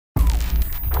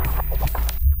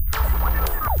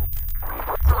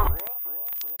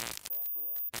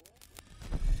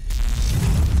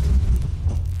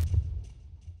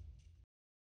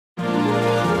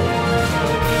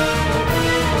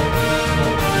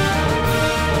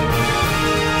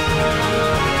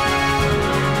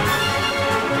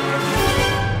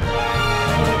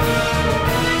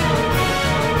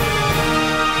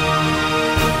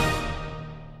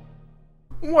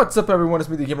What's up, everyone? It's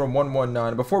me,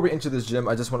 DGamer119. Before we enter this gym,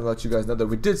 I just want to let you guys know that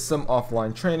we did some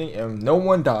offline training and no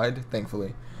one died,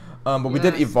 thankfully. But we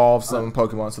did evolve some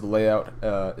Pokemon, so the layout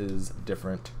is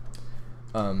different.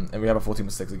 And we have a full team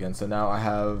of 6 again. So now I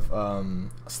have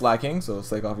Slacking, so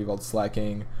Slakoff evolved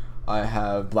Slacking. I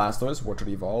have Blastoise, Wartortle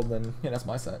evolved, and yeah, that's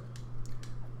my set.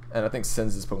 And I think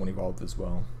Sin's is Pokemon evolved as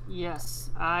well. Yes,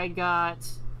 I got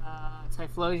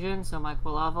Typhlosion, so my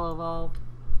Quilava evolved.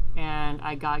 And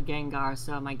I got Gengar,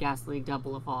 so my Ghastly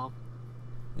double evolved.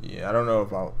 Yeah, I don't know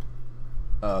about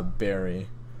Bary.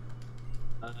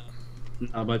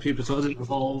 My Pupitar didn't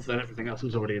evolve, and everything else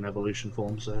was already in evolution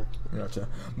form, so... Gotcha.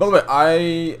 By the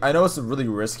way, I know it's really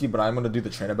risky, but I'm going to do the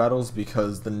trainer battles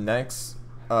because the next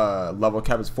level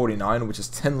cap is 49, which is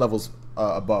 10 levels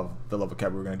above the level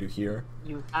cap we're going to do here.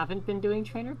 You haven't been doing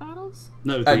trainer battles?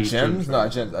 No, at gyms? No,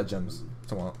 at gyms.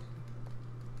 Tomorrow.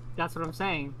 That's what I'm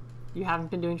saying. You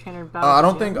haven't been doing trainer battles? I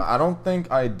don't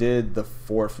think I did the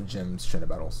 4th gyms trainer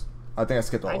battles. I think I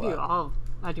skipped all that.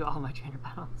 I do all my trainer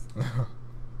battles.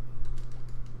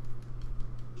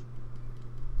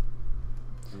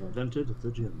 I've entered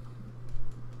the gym.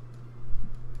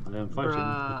 I am fighting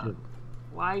the gym.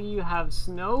 Why do you have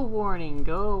snow warning?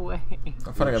 Go away.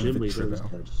 I'm fighting a leader now.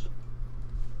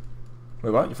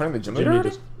 Wait, what? You're fighting the gym leader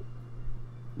already?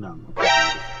 No, I'm not.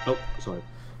 Oh, sorry.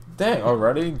 Dang,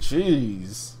 already?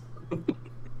 Jeez.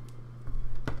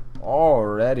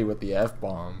 Already with the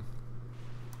F-bomb.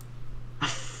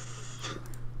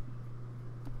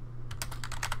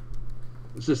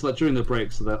 It's just like during the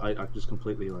break so that I just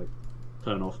completely like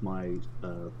turn off my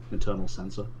internal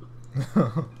sensor.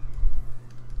 Oh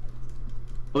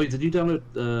wait, did you download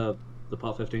the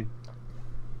Part 15?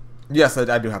 Yes,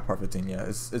 I do have Part 15, yeah.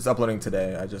 It's uploading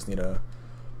today. I just need to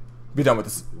be done with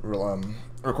this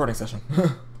recording session.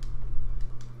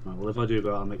 Right, well, if I do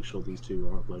go, I'll make sure these two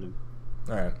are uploading.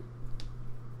 Alright.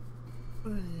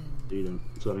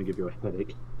 So I don't give you a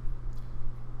headache.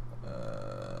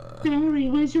 Bary,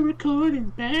 where's your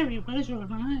recording? Bary, where's your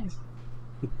eyes?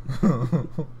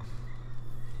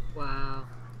 Wow.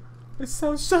 It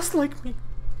sounds just like me.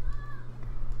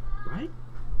 Right?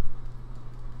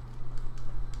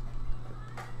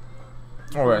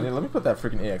 Alright, let me put that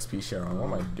freaking EXP share on. What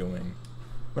am I doing?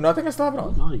 But no, I think I still have it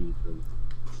on. What are you doing?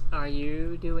 Are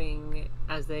you doing,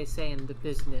 as they say in the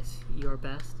business, your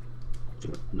best?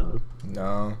 No.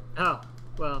 No. Oh,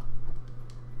 well.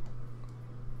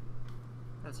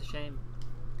 That's a shame.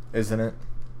 Isn't it?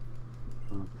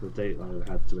 The date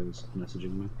I had today is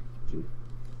messaging me.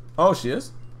 Oh, she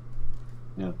is?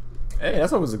 Yeah. Hey,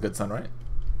 that's always a good sign, right?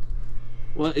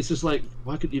 Well, it's just like,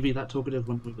 why couldn't you be that talkative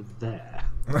when we were there?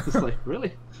 It's like,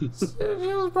 really? She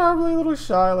was probably a little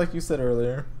shy, like you said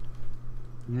earlier.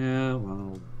 Yeah,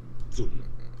 well...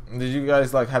 Did you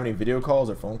guys like have any video calls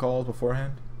or phone calls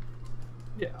beforehand?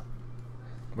 Yeah.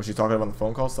 Was she talking about the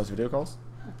phone calls / video calls?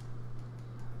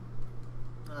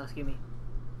 Excuse me.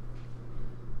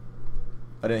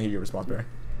 I didn't hear your response, Barry.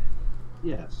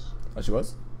 Yes. Oh, she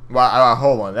was? Well,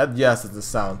 hold on. That yes doesn't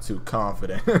sound too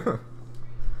confident.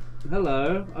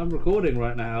 Hello, I'm recording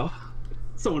right now.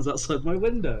 Someone's outside my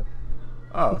window.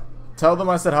 Oh, tell them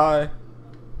I said hi.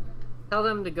 Tell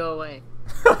them to go away.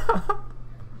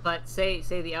 But say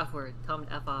the F word. Tell them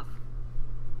to F off.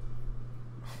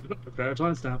 Prepare a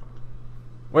timestamp.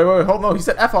 Wait, hold on. He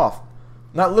said F off.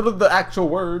 Not literally the actual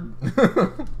word.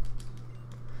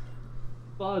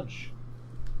 Fudge.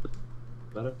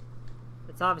 Better?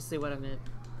 That's obviously what I meant.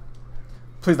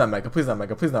 Please not Mega. Please not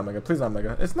Mega. Please not Mega. Please not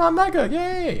Mega. It's not Mega.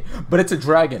 Yay. But it's a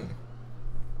dragon.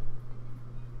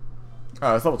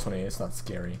 Oh, it's level 28. It's not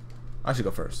scary. I should go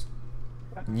first.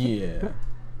 Yeah.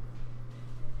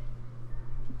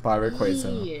 Pirate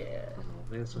Quasar.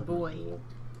 Yeah. Boy.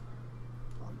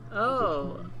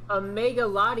 Oh, a Mega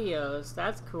Latios.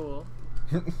 That's cool.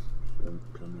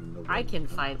 I can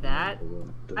fight that.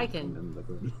 I can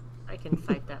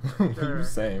fight that for What are sure. you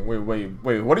saying?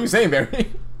 Wait. What are you saying,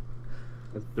 Barry?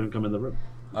 Don't come in the room.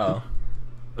 Oh.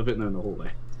 A bit in the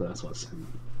hallway. So that's what I'm saying.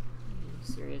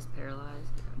 Serious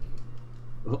paralyzed.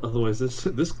 Otherwise,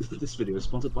 this video is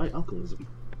sponsored by alcoholism.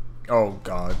 Oh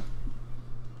God.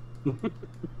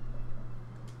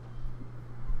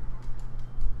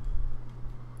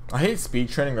 I hate speed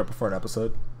training right before an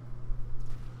episode.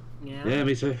 Yeah. Yeah,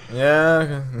 me too.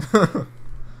 Yeah.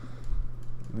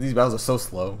 These battles are so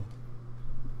slow.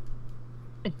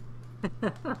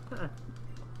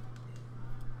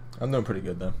 I'm doing pretty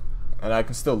good though. And I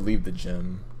can still leave the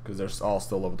gym because they're all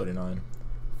still level 39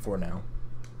 for now.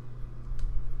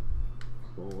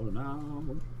 For now.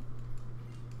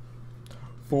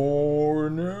 For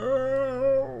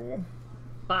now.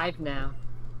 5 now.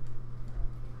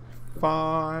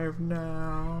 5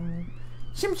 now.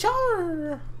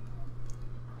 Chimchar!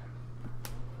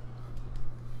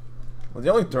 Well, the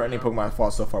only threatening Pokemon I fought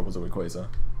so far was a Rayquaza.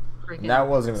 And that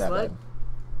wasn't even that bad.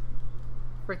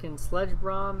 Freaking Sludge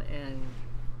Braum and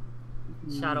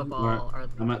Shadow Ball are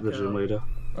the I'm at the gym leader.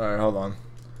 Alright, hold on.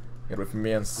 Get away from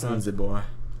me and Sunzy boy.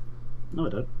 No, I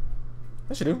don't.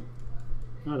 Yes, you do.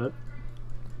 No, I don't.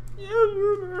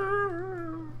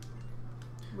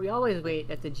 We always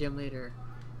wait at the gym leader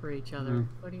for each other.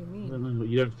 What do you mean? No,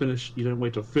 you don't finish. You don't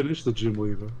wait to finish the gym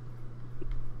leader.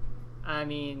 I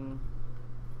mean,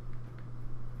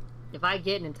 if I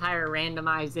get an entire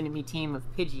randomized enemy team of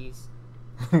Pidgeys,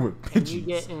 and you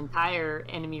get an entire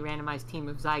enemy randomized team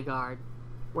of Zygarde,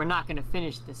 we're not gonna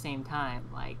finish at the same time.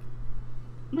 Like,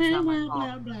 it's not my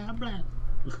fault.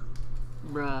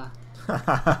 Bruh.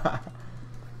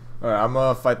 Alright, I'm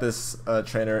gonna fight this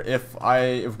trainer. If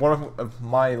one of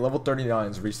my level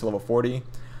 39s reach to level 40,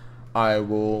 I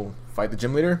will fight the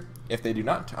gym leader. If they do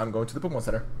not, I'm going to the Pokemon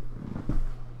Center.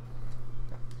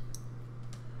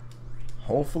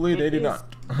 Hopefully they do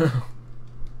not.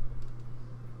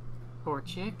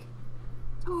 Torchic?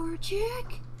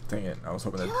 Torchic? Dang it, I was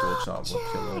hoping that dual shot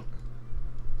would kill it.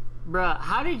 Bruh,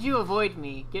 how did you avoid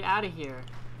me? Get out of here.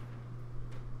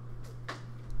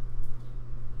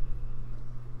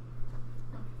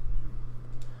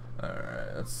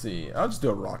 Alright, let's see. I'll just do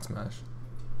a rock smash.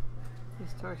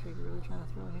 Is Torchic really trying to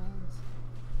throw hands?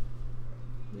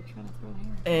 Really trying to throw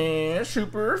hands? And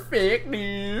super fake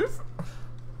news.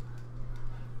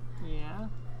 Yeah.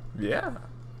 Yeah.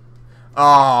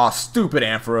 Aw, stupid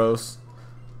Ampharos.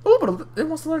 Oh, but it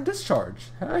wants to learn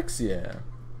Discharge. Heck yeah.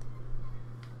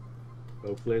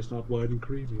 Hopefully it's not white and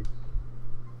creamy.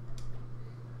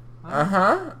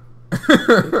 Uh-huh.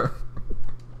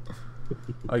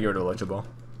 I'll give it a Electro Ball.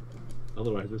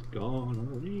 Otherwise it's gone.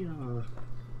 Oh, yeah.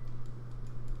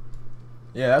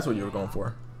 Yeah, that's what you were going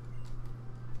for.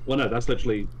 Well, no, that's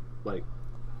literally like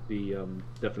the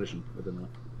definition within that.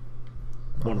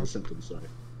 One of the symptoms, sorry.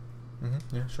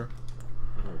 Yeah, sure.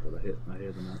 Oh, but I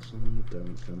hear the next one.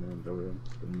 Don't come in, go in.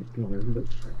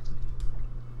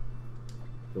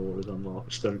 Door is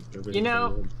unlocked. Don't go in. You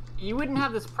know, you wouldn't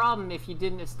have this problem if you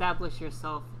didn't establish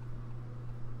yourself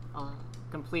a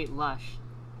complete lush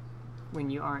when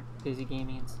you aren't busy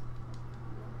gaming.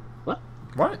 What?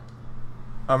 What?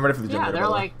 I'm ready for the gym. Yeah, they're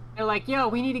like, yo,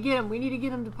 we need to get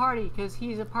him to party because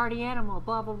he's a party animal,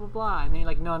 blah blah blah blah. And then you're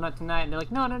like, no, not tonight. And they're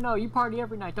like, no, you party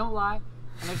every night, don't lie.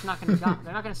 And they're just not gonna stop.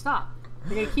 They're not gonna stop.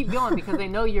 They're gonna keep going because they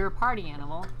know you're a party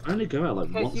animal. I only go out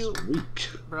like once a week.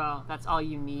 Bro, that's all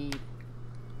you need.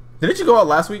 Didn't you go out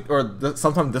last week or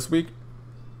sometime this week?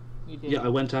 You did. Yeah, I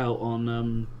went out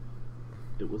on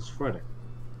it was Friday.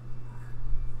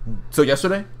 So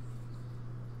yesterday?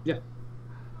 Yeah.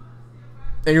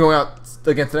 And you're going out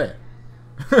again today?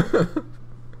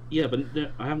 Yeah, but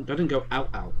I didn't go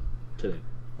out today.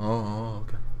 Oh,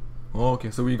 okay. Oh,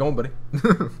 okay. So where you going, buddy?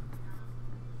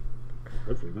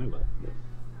 Hopefully nowhere.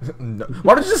 No.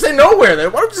 Why don't you just say nowhere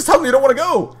then? Why don't you just tell me you don't want to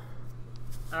go?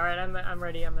 Alright, I'm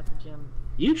ready. I'm at the gym.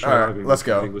 You try arguing let's with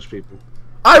go. English people.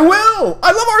 I will!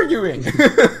 I love arguing!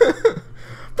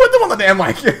 Put them on the damn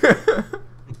mic!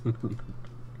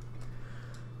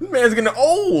 This man's getting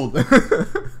old!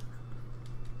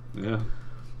 Yeah.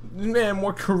 This man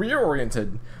more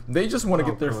career-oriented. They just want to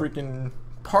get their freaking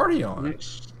party on.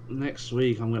 Next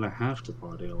week, I'm going to have to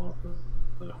party a lot.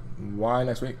 So. Why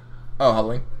next week? Oh,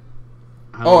 Halloween.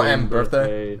 Halloween, and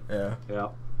birthday. Yeah. Yeah.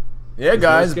 Yeah,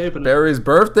 guys. Bary's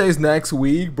birthday's next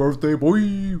week. Birthday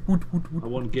boy. Woot, woot, woot. I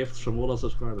want gifts from all our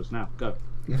subscribers. Now, go.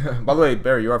 By the way,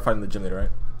 Bary, you are fighting the gym leader, right?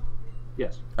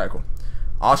 Yes. Alright, cool.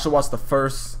 Asha wants the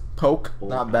first poke.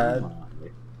 Not bad.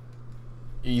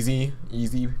 Easy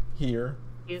here.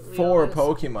 4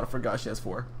 Pokemon. I forgot she has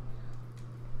 4.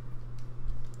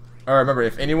 Alright, remember,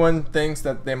 if anyone thinks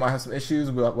that they might have some issues,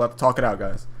 we'll have to talk it out,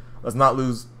 guys. Let's not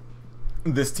lose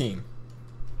this team.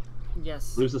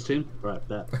 Yes. Lose this team? Right,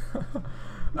 bet.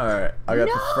 Alright, I got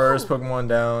the first Pokemon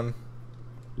down.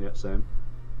 Yeah, same.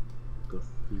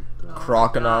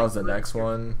 Crocodile's the next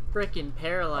one. Freaking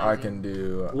paralyzing. I can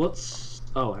do... What's...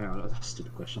 Oh, hang on, that's a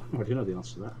stupid question. I already know the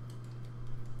answer to that.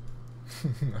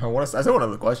 I still want to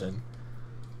know the question.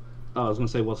 Oh, I was going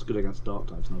to say what's good against dark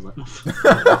types, and I was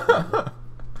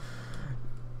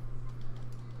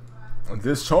like...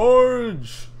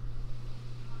 Discharge!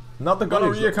 Not the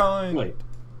gonorrhea kind! Wait,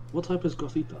 what type is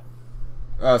Gothita?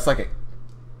 Psychic.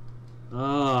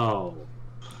 Oh.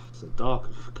 So dark.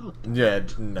 God. Yeah,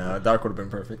 no, dark would have been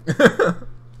perfect.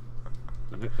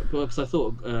 Because I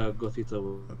thought Gothita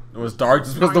was... It was dark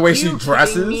just because the way she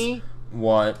dresses?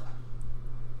 What?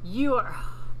 You are...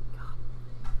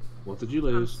 What did you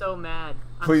I'm lose? so mad.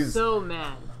 Please. I'm so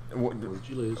mad. What did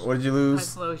you lose? What did you lose?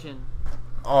 Explosion.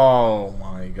 Oh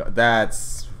my god,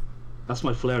 that's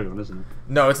my Flareon, isn't it?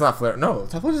 no, it's not Flare. No,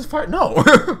 Typhlosion is fire. No,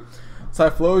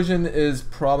 Typhlosion is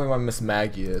probably my Miss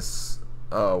Magius.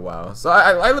 Oh wow. So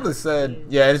I literally said,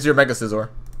 yeah, it's your Mega Scizor.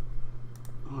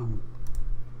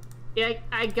 Yeah,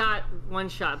 I got one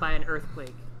shot by an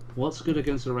earthquake. What's good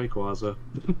against a Rayquaza?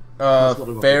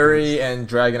 Fairy and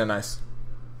Dragon and Ice.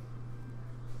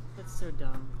 That's so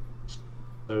dumb.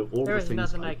 So all There the is things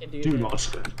nothing I I can do do there. not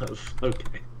have.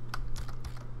 Okay.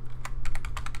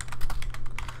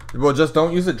 Well, just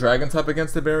don't use a Dragon type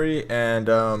against the Bary, and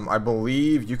I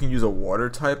believe you can use a Water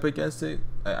type against it.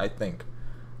 I think.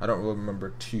 I don't really remember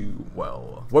too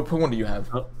well. What Pokemon do you have?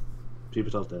 Oh,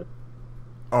 Pupitar's dead.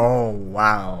 Oh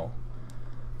wow.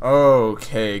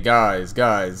 Okay, guys,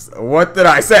 what did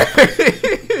I say?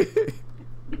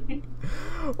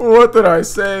 What did I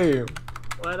say?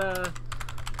 What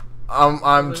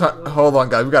I'm trying. Hold on,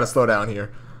 guys. We gotta slow down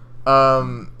here.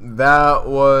 That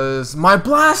was my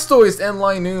Blastoise and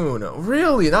Linoon.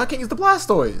 Really? Now I can't use the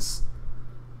Blastoise.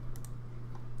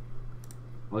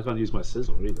 Well, I can't use my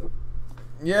Scizor either.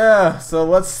 Yeah. So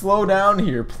let's slow down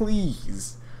here,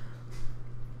 please.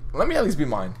 Let me at least be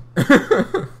mine.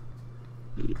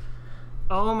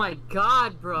 Oh my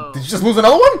god, bro. Did you just lose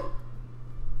another one?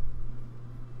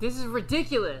 This is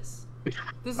ridiculous.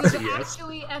 This is Yes.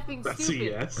 actually effing That's a stupid.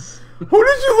 yes. Who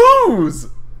did you lose?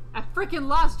 I freaking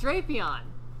lost Drapion.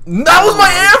 That was my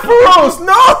Ampharos!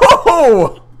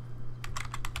 No!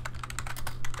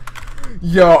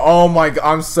 Yo, oh my god,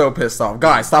 I'm so pissed off.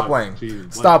 Guys, stop playing.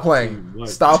 Stop playing.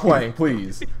 Stop playing,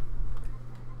 please.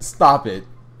 Stop it.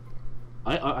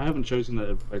 I haven't chosen that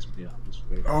replacement yet. I'm just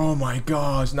waiting. Oh my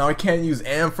gosh, now I can't use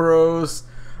Ampharos.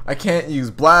 I can't use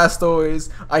Blastoise.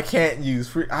 I can't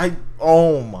use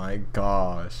oh my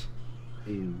gosh.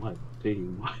 Team wipe.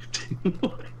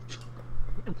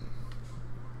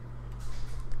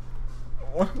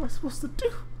 What am I supposed to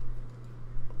do?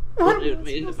 Well,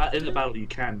 in the battle, you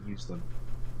can use them.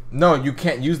 No, you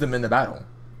can't use them in the battle.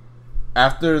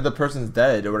 After the person's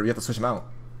dead or whatever, you have to switch them out.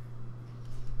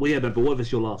 Well, yeah, but what if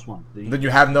it's your last one? Then you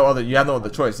have no other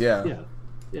choice, yeah.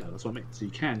 Yeah, that's what I mean. So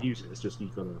you can use it. It's just you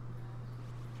gotta.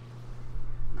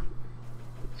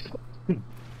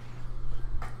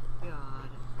 God.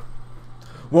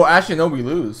 Well, actually, no, we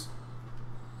lose.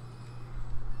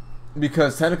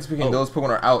 Because technically speaking, those Pokemon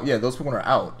are out. Yeah, those Pokemon are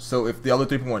out. So if the other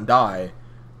 3 Pokemon die,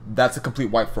 that's a complete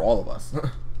wipe for all of us.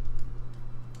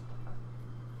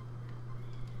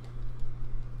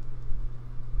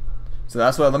 So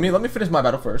that's why. Let me finish my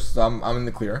battle first. So I'm in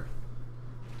the clear.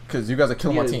 Because you guys are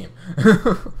killing my team.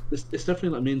 It's definitely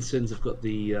like me and Sins have got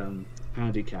the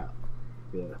handicap.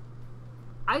 Yeah.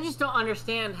 I just don't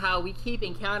understand how we keep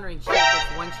encountering shit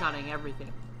that's one-shotting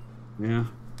everything. Yeah.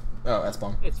 Oh, that's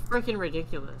bomb. It's freaking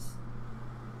ridiculous.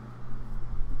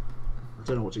 I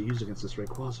don't know what to use against this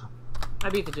Rayquaza. I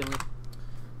beat the gym leader.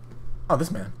 Oh, this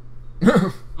man.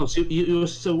 Oh, so you were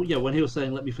so yeah. When he was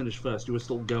saying "let me finish first," you were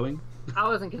still going. I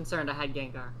wasn't concerned. I had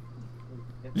Gengar.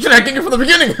 You should have Gengar from the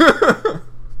beginning.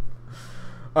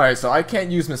 All right, so I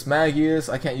can't use Miss Magius,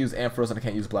 I can't use Ampharos, and I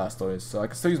can't use Blastoise. So I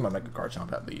can still use my Mega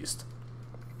Garchomp at least.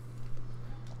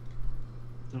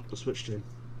 Don't have to switch to.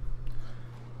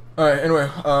 All right. Anyway,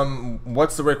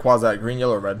 what's the Rayquaza at? Green,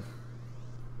 yellow, or red?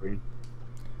 Green.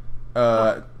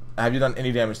 Have you done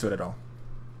any damage to it at all?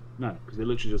 No, because it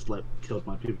literally just like killed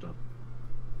my Pupitar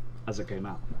as it came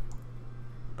out.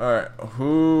 All right.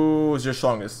 Who's your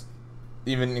strongest,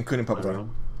 even including Pupitar?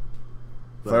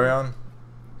 Flareon.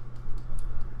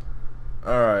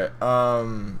 Alright,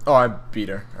 oh, I beat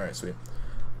her. Alright, sweet.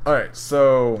 Alright,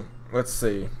 so, let's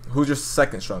see. Who's your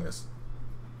second strongest?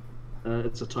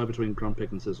 It's a tie between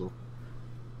Grumpig and Sizzle.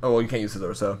 Oh, well, you can't use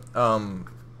Scizor, so,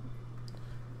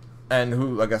 and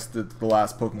who, I guess, the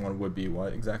last Pokemon would be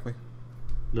what, exactly?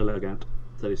 Lilligant,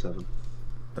 37.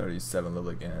 37,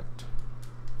 Lilligant.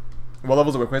 What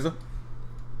levels are Rayquaza?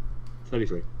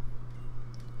 33.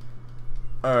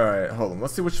 Alright, hold on.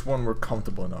 Let's see which one we're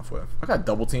comfortable enough with. I got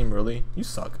double team, really? You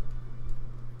suck.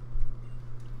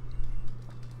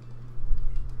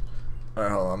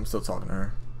 Alright, hold on. I'm still talking to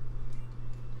her.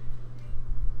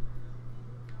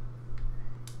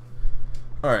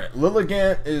 Alright,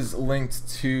 Lilligant is linked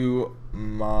to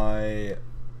my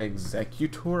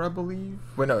Executor, I believe.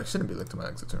 Wait, no, it shouldn't be linked to my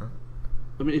Executor.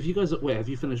 I mean, if you guys wait, have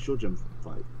you finished your gym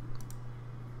fight?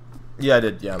 Yeah, I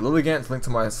did. Yeah, Lilligant's linked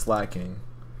to my Slacking.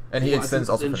 And he extends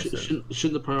also finished it.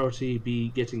 Shouldn't the priority be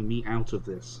getting me out of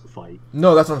this fight?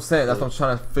 No, that's what I'm saying. That's what I'm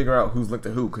trying to figure out who's linked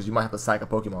to who, because you might have to sack a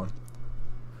Pokemon.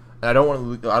 And I don't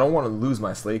want to lose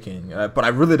my Slaking, but I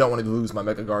really don't want to lose my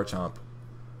Mega Garchomp.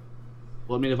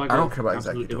 Well, I mean, if I don't care about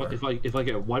Executor. If I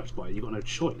get wiped by it, you got no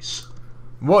choice.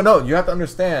 Well, no, you have to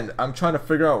understand. I'm trying to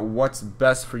figure out what's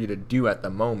best for you to do at the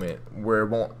moment, where it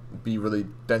won't be really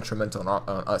detrimental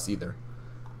on us either.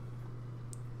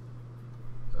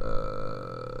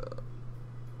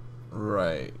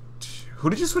 Right. Who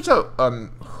did you switch out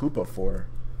Hoopa for?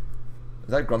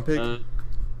 Is that Grumpig?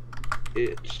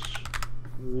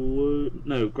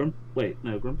 No, Wait,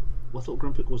 no, I thought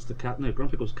Grumpig was the cat. No,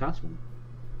 Grumpig was Catman.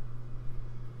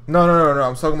 No.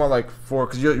 I'm talking about like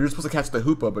because you're supposed to catch the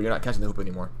Hoopa, but you're not catching the Hoopa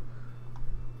anymore.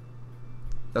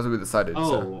 That's what we decided. Oh,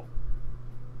 so.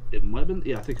 It might have been.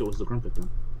 Yeah, I think it was the Grumpig then.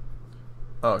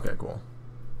 Oh, okay, cool.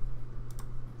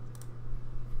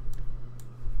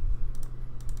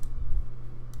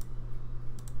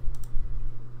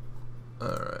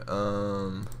 Alright,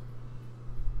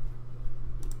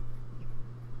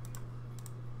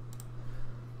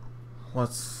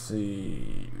 let's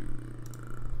see.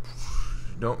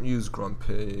 Don't use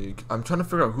Grumpig. I'm trying to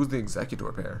figure out who's the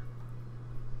Executor pair.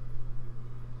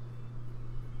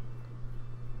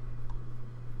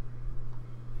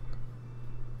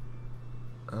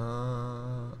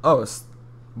 Oh,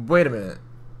 wait a minute.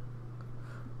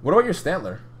 What about your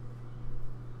Stantler?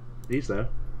 He's there.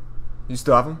 You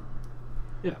still have him?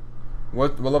 Yeah.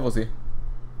 What level is he?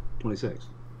 26.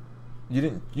 You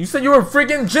didn't. You said you were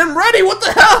freaking gym ready. What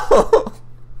the hell?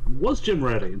 Was gym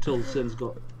ready until Sin's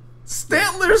got.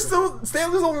 Stantler's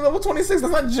only level 26.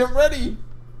 That's not gym ready.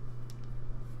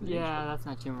 Yeah, that's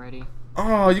not gym ready.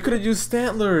 Oh, you could have used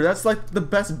Stantler. That's like the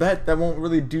best bet. That won't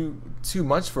really do too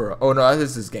much for. Oh no,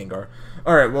 this is Gengar.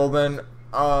 All right, well then,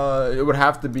 it would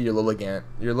have to be your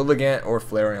Lilligant or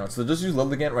Flareon. So just use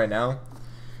Lilligant right now,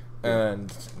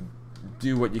 and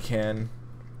do what you can.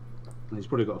 He's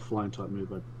probably got a flying type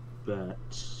move, I bet.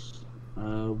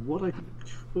 What I could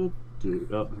do.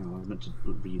 Oh, hang on, I meant to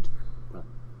read that.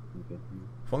 Okay.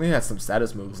 If only he had some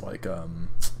status moves like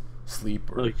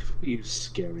sleep or. Like, you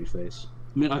scary face.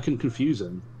 I mean, I can confuse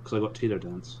him because I got Tito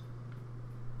Dance.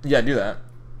 Yeah, do that.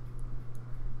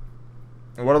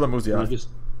 And what other moves do you have? He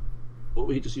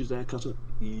just used Air Cutter.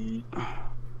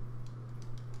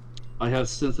 I have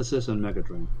Synthesis and Mega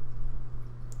Drain.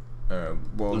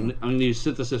 Well, I'm going to use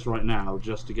Synthesis right now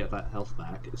just to get that health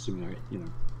back, assuming I,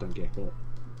 don't get hit.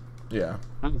 Yeah.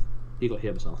 And he got hit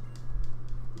himself.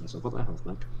 So I got that health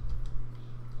back.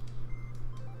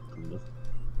 Kind of.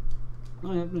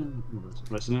 Oh yeah,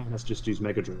 right, so now let's just use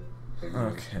Mega Drain.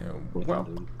 Okay,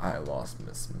 well, I lost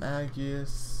Miss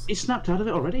Magius. He snapped out of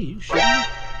it already, you shit me?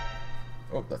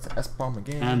 Oh, that's an S-bomb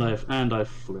again. And I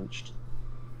flinched.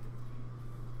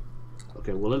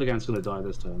 Okay, well, Lilligant's gonna die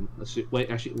this turn. Wait,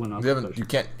 actually, when you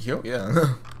can't heal?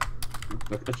 Yeah.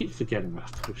 I keep forgetting I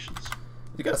have potions.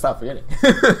 You gotta stop forgetting.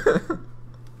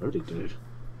 Already, dude.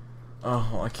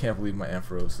 Oh, I can't believe my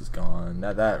Ampharos is gone.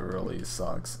 That really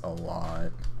sucks a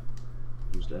lot.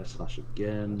 Used Air Slash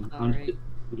again. Right.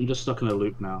 I'm just stuck in a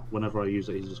loop now. Whenever I use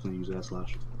it, he's just gonna use Air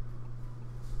Slash.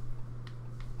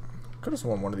 Could have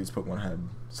sworn one of these Pokemon had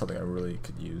something I really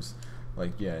could use.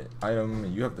 Like, yeah,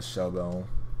 item, you have the Shell Bell.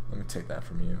 Let me take that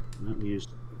from you.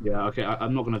 Yeah, okay,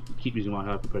 I'm not going to keep using my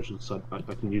Hyper Potion, so I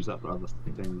can use that for other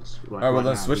things. Alright, well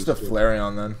then switch to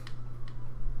Flareon then.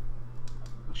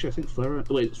 Actually, I think Flareon...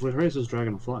 Wait, Rayquaza's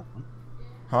Dragon and Fly,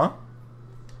 huh?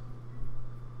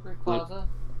 Rayquaza?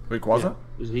 Rayquaza?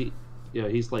 Yeah,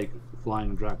 he's like flying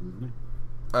and dragon, isn't he?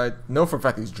 I know for a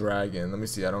fact he's Dragon. Let me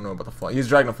see, I don't know about the fly. He's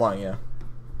Dragon and Flying, yeah.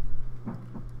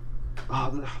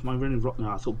 Oh, my running rock... No,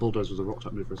 I thought Bulldoze was a rock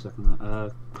type move for a second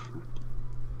there. Crap.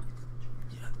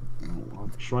 I'll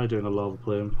try doing a Lava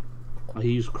Plume.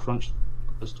 He used Crunch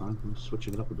this time. I'm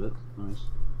switching it up a bit. Nice.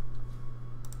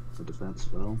 The defense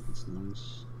fell. That's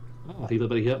nice. Oh, he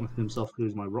hurt himself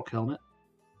using my Rock Helmet.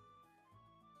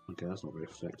 Okay, that's not very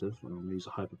effective. I'm going to use a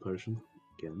Hyper Potion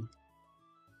again.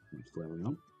 And flaring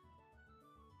up.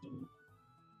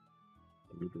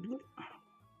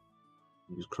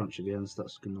 Use Crunch again, so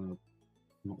that's going to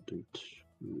not do it.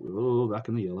 Oh, back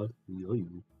in the yellow.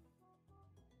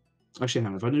 Actually,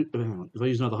 hang on. If I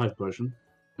use another Hyper Potion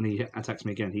and he attacks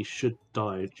me again, he should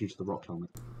die due to the Rock Helmet.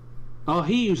 Oh,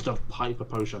 he used a Hyper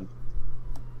Potion.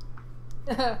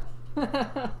 And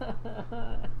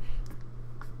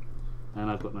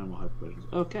I've got no more Hyper Potions.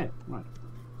 Okay, right.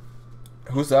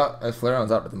 Who's out?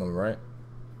 Flareon's out at the moment, right?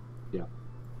 Yeah.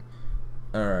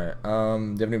 Alright, do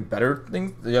you have any better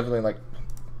things? Do you have any, like,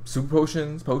 Super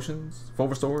Potions, Full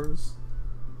Restores?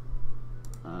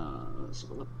 Let's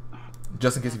have a look.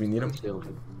 Just in case if you need them?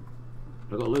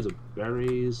 I've got loads of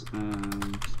berries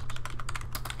and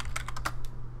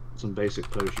some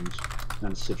basic potions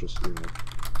and citrus.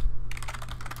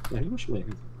 Yeah, how much weight?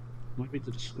 Might read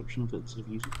the description of it instead of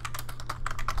using it.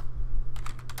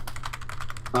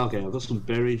 Okay, I've got some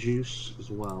berry juice as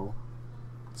well.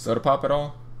 Soda pop at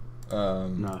all? No.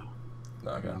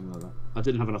 No, okay. Nothing like that. I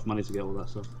didn't have enough money to get all that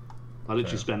stuff. I literally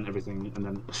Okay. spent everything and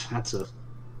then had to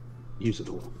use it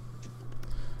all.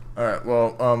 Alright,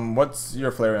 well, what's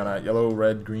your Flareon at? Yellow,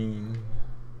 red, green?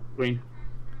 Green.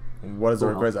 What is the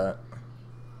where's that?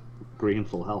 Green,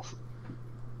 full health.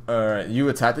 Alright, you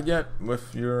attacked it yet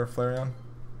with your Flareon?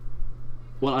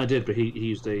 Well, I did, but he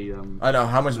used a. I know,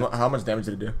 how much damage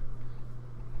did it do?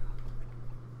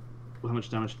 How much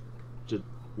damage did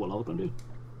what level gun do?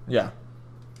 Yeah.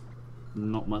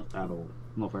 Not much at all.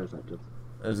 Not very effective.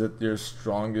 Is it your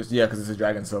strongest? Yeah, because it's a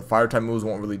dragon, so fire type moves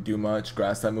won't really do much.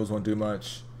 Grass type moves won't do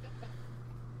much.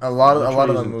 A lot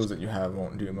of the moves that you have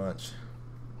won't do much.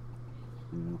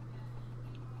 Yeah.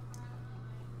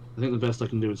 I think the best I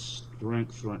can do is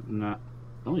strength right now.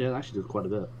 Oh yeah, it actually did quite a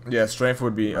bit. Yeah, strength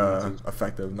would be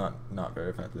effective, not very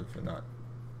effective, and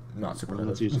not super I'm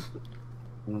effective.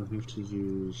 going to have to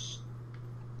use.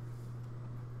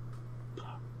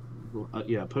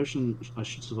 Yeah, potion. I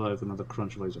should survive another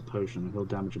crunch if I use a potion, and he'll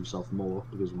damage himself more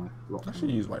because of my rock. I should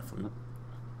use white flute.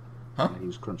 Huh? Huh? Yeah,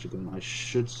 use crunch again. I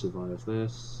should survive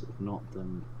this. If not,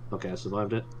 then okay, I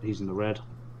survived it. He's in the red.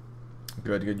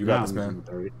 Good, you Now got this, I'm using man.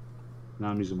 the berry. Now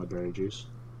I'm using my berry juice.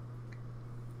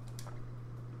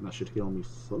 And that should heal me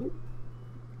fully.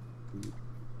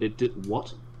 It did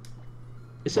what?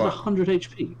 It said What? 100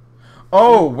 HP.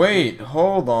 Oh wait,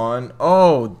 hold on.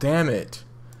 Oh damn it!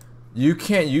 You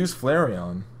can't use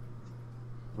Flareon.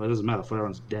 Well, it doesn't matter.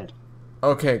 Flareon's dead.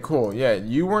 Okay, cool. Yeah,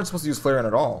 you weren't supposed to use Flareon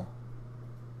at all.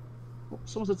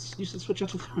 Someone said you said switch out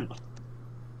to Flareon.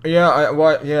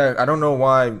 Yeah, I don't know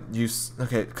why you.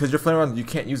 Okay, because your Flareon, you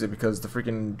can't use it because the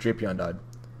freaking Drapion died.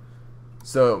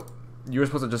 So you were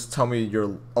supposed to just tell me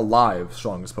your alive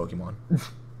strongest Pokemon.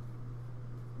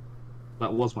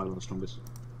 That was my strongest.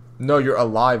 No, your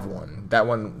alive one. That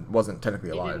one wasn't technically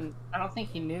He alive. didn't, I don't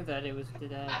think he knew that it was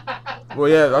today. Well,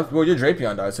 yeah, well, your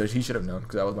Drapion died, so he should have known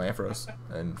because that was my Ampharos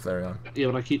and Flareon.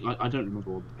 Yeah, but I don't remember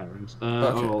all the pairings.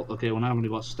 Okay. Okay. Well, now I've only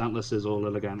got Stantless, Sizzle,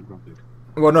 Lilligant, and Grumpig.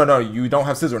 Well, no, you don't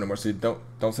have Scizor anymore, so you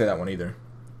don't say that one either.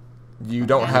 You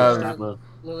don't have. Stantler.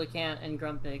 Lillicant and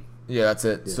Grumpig. Yeah, that's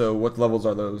it. Yeah. So what levels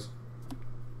are those?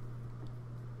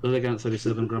 Lilligant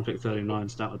 37, Grumpig 39,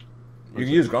 Stantler. You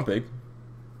can use Grumpig.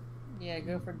 Yeah,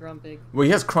 go for Grumpig. Well,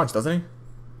 he has Crunch, doesn't he?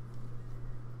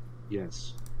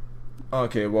 Yes.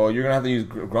 Okay, well, you're gonna have to use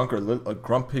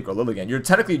Grumpig or Lilligant.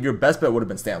 Your best bet would have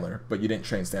been Stantler, but you didn't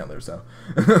train Stantler, so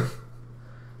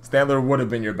Stantler would have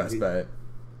been your best bet.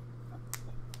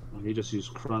 He just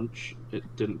used Crunch. It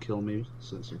didn't kill me,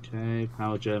 so it's okay.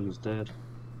 Power Gem is dead.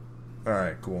 All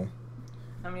right, cool.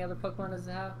 How many other Pokemon does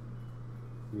it have?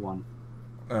 1.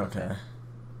 Okay.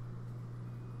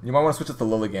 You might want to switch it to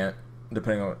Lilligant,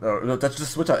 depending on. No, that's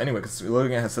just switch out anyway, because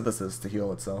Lilligant has Synthesis to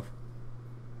heal itself.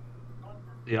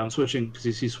 Yeah, I'm switching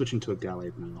because he's switching to a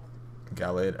Gallade now.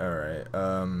 Gallade, all right.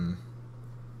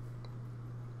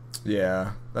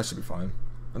 Yeah, that should be fine.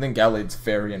 I think Gallade's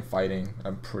fairy and fighting.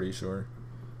 I'm pretty sure.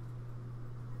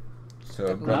 So,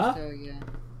 I believe Huh? so,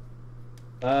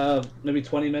 yeah. Maybe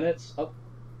 20 minutes. Oh,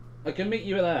 I can meet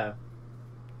you there.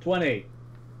 20.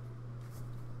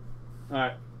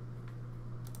 Alright.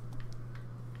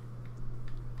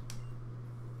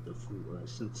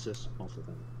 Synthesis off of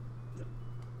them. Yep.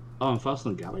 Oh, I'm faster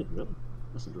than Gallade, really?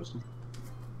 That's interesting.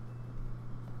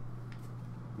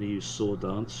 We use Sword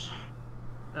Dance.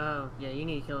 Oh, yeah, you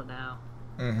need to kill it now.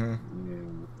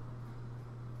 mm-hmm.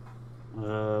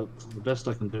 Yeah. The best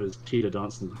I can do is Cheetah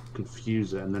Dance and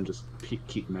confuse it, and then just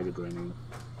keep Mega Draining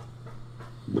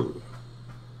it.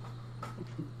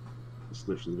 That's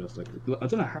literally the best I could. I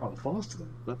don't know how I'm faster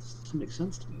than that. Doesn't make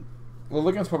sense to me.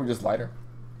 Lilligant's probably just lighter.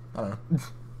 I don't know.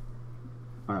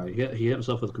 Alright, he hit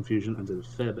himself with confusion and did a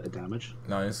fair bit of damage.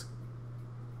 Nice.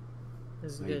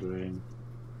 This is Mega good. Drain.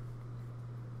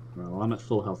 Well, I'm at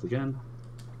full health again.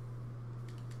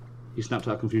 He snapped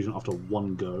out confusion after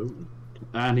one go.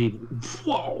 And he...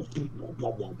 Whoa!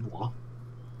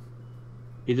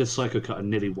 He did Psycho Cut and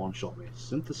nearly one-shot me.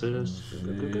 Synthesis.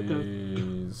 Go, go, go, go.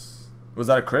 Jeez. Was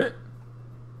that a crit?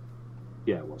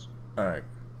 Yeah, it was. Alright.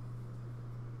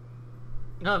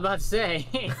 No, I was about to say.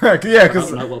 Yeah,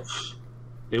 because Oh, no, well,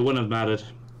 it wouldn't have mattered.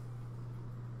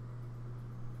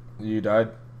 you died.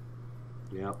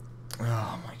 Yeah.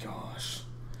 Oh my gosh.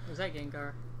 Was that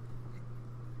Gengar?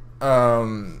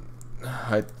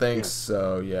 I think Yeah.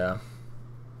 so. Yeah.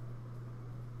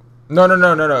 No.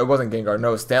 It wasn't Gengar.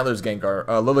 No, Stantler's Gengar.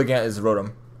 Lilligant is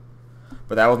Rotom.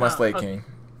 But that was my Oh, Slate okay. King.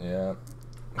 Yeah.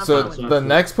 I'm So fine with the that.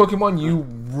 next Pokemon you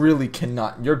really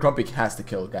cannot. Your Grumpig has to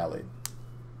kill Gallade.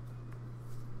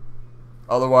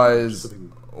 Otherwise,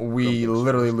 we Grumpig's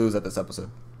literally first. lose at this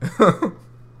episode.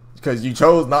 Because you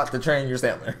chose not to train your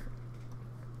Stantler.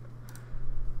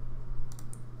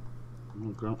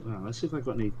 Let's see if I've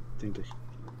got anything to...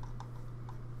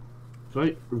 If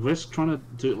I risk trying to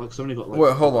do it like somebody got like...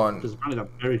 Wait, hold on. Because apparently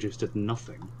that berry juice did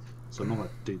nothing. So I'm not going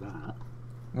to do that.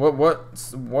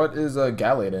 What is a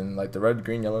Galadin? Like the red,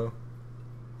 green, yellow?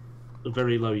 A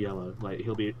very low yellow. Like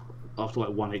he'll be... After like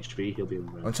 1 HP, he'll be in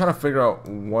red. I'm trying to figure out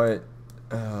what...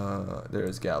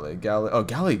 there's Gallade. Oh,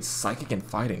 Galade's psychic and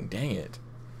fighting. Dang it.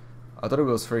 I thought it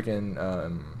was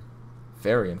freaking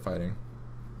fairy and fighting.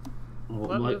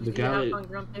 Well, like the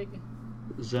Gallade,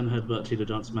 Zen Headbutt, Tita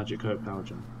Dance, Magic Coat, Power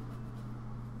Gem.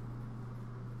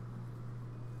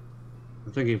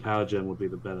 I'm thinking Power Gem would be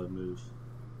the better move.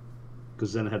 Because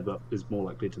Zen Headbutt is more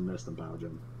likely to miss than Power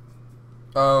Gem.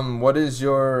 What is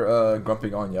your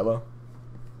Grumpig on yellow?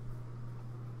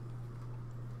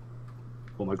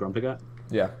 What my Grumpig at?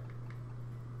 Yeah.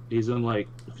 He's on like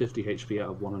 50 HP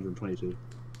out of 122.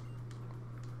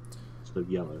 So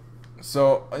yellow.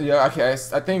 So, yeah, okay,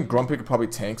 I think Grumpig could probably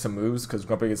tank some moves, because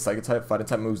Grumpig is Psychic type. Fighting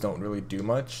type moves don't really do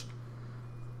much.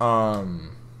 Oh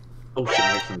shit,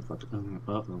 I accidentally fucked it.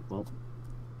 Well.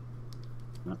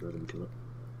 No, I didn't kill it.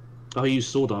 Oh, he used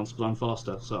Sword Dance, but I'm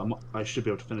faster, so I should be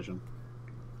able to finish him.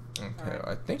 Okay,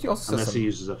 I think he also Unless says he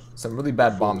uses some really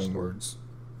bad bombing sword. words.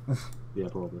 Yeah,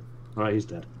 probably. Alright, he's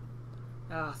dead.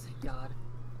 Oh, thank God.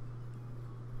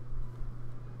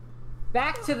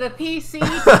 Back to the PC.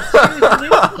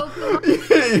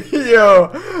 Yo,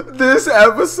 this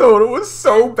episode was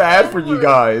so bad for you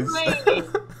guys.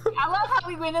 I love how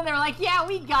we went in there like, yeah,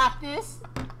 we got this.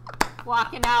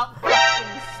 Walking out,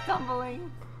 fucking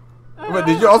stumbling. But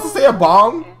did you also say a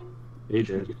bomb? He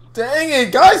did. Dang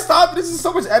it, guys, stop! This is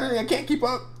so much editing, I can't keep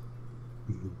up.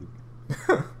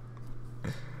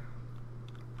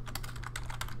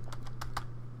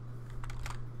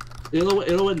 It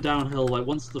all went downhill. Like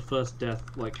once the first death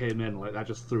like came in, like I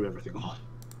just threw everything off.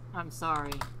 I'm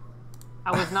sorry.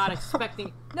 I was not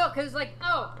expecting. No, cause like,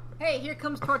 oh, hey, here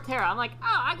comes Torterra. I'm like,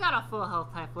 oh, I got a full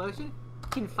health Typhlosion.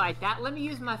 Can fight that. Let me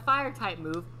use my fire type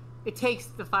move. It takes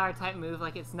the fire type move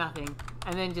like it's nothing,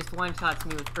 and then just one shots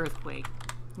me with Earthquake.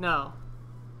 No.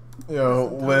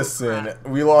 Yo, listen,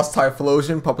 we lost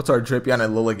Typhlosion, Pupitar, Drippy, and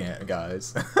Lilligant,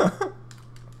 guys.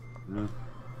 Yeah.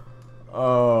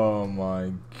 Oh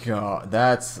my god,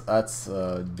 that's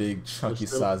a big chunky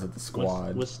size of the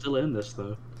squad. We're still in this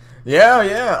though.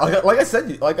 Yeah. Like I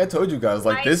said, like I told you guys,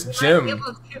 like this gym.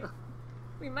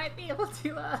 We might be able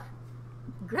to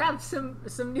grab some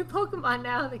new Pokemon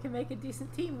now that can make a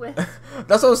decent team with.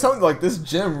 That's what I was telling you. Like this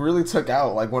gym really took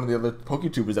out like one of the other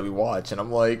PokeTubers that we watch, and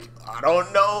I'm like, I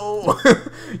don't know.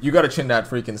 You gotta chin that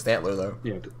freaking Stantler though.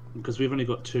 Yeah, because we've only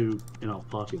got 2 in our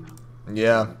party now.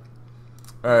 Yeah.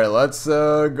 Alright, let's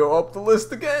go up the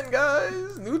list again,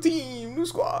 guys. New team, new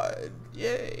squad.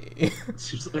 Yay.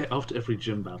 Seems like after every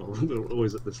gym battle, we're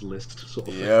always at this list sort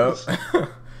of. Yep.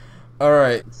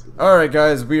 Alright,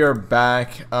 guys, we are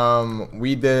back.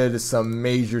 We did some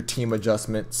major team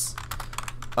adjustments.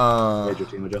 Major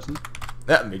team adjustment?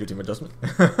 Yeah, major team adjustment.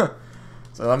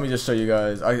 So let me just show you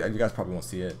guys. You guys probably won't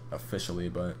see it officially,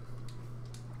 but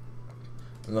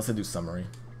unless I do summary.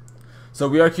 So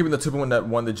we are keeping the 2-1 that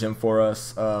won the gym for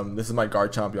us. This is my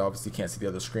Garchomp. You obviously can't see the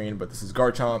other screen, but this is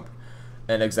Garchomp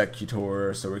and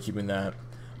Executor, so we're keeping that.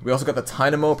 We also got the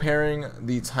Tynamo pairing.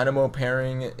 The Tynamo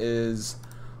pairing is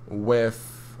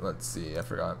with, let's see, I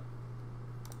forgot.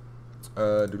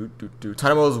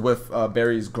 Tynamo is with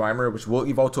Bary's Grimer, which will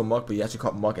evolve to a Muck, but he actually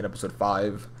caught Muck in episode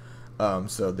 5.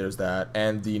 So there's that.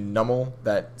 And the Numel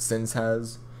that Sins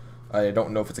has. I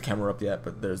don't know if it's a camera up yet,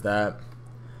 but there's that.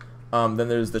 Then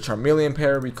there's the Charmeleon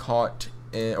pair we caught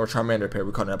in, or Charmander pair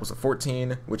we caught in episode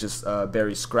 14, which is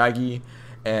Bary's Scraggy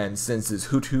and Sins'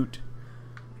 Hoot Hoot.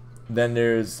 Then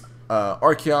there's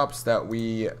Archeops that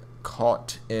we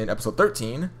caught in episode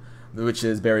 13, which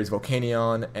is Bary's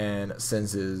Volcanion and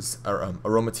Sins'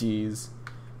 Aromatisse.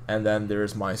 And then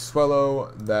there's my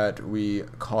Swellow that we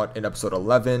caught in episode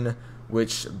 11,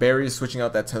 which Bary is switching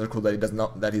out that tentacle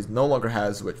that he no longer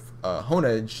has with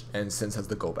Hoenn, and Sins has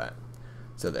the Golbat.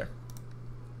 So there.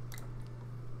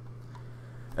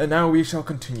 And now we shall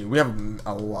continue. We have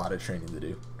a lot of training to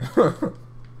do.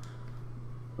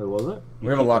 Wait, what was it? We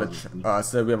have a lot of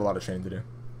so we have a lot of training to do.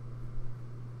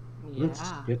 Yeah. Let's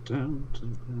get down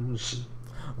to this.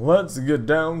 Let's get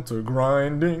down to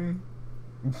grinding.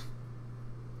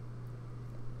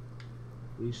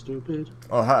 Be stupid.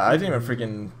 Oh, I didn't even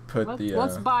freaking put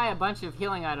Let's buy a bunch of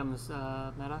healing items,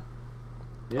 Meta.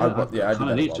 Yeah, I did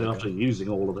that need a to while after ago. using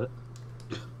all of it.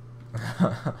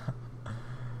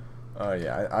 Oh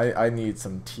yeah, I need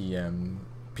some TM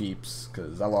peeps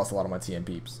because I lost a lot of my TM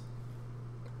peeps.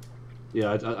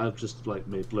 Yeah, I've just like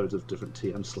made loads of different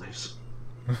TM slaves.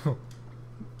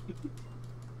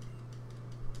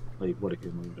 Like, what a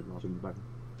game I've been laughing back.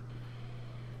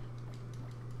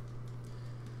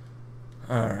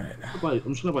 Alright.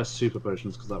 I'm just gonna buy super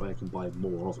potions because that way I can buy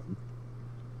more of them.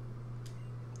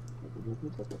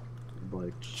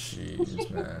 Like,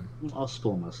 jeez, man. I'll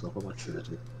spoil myself. I'll buy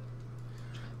 30.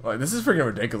 Like, this is freaking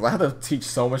ridiculous. I have to teach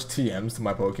so much TMs to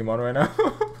my Pokemon right now.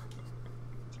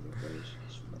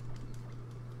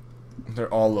 They're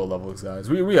all low levels, guys.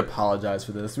 We apologize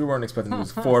for this. We weren't expecting to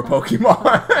lose 4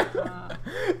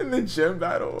 Pokemon in the gym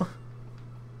battle.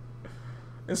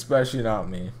 Especially not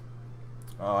me.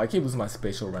 I keep losing my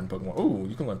spatial rend Pokemon. Ooh,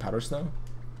 you can learn Powder Snow?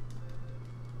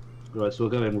 Right, so we're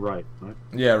going right?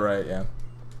 Yeah, right, yeah.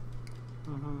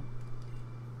 Mm-hmm.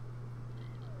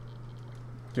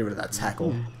 Get rid of that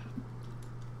tackle.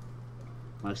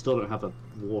 I still don't have a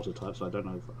water type, so I don't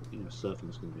know if surfing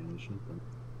is going to be an issue. But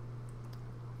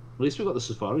at least we've got the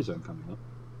Safari Zone coming up.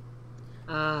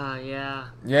 Yeah.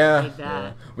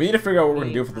 Yeah. We need to figure out what we're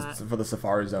going to do for the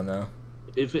Safari Zone, though.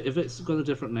 If it's got a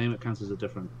different name, it counts as a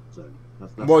different zone.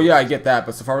 That's well, yeah, I get that,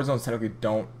 but Safari Zones technically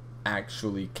don't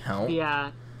actually count.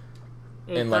 Yeah.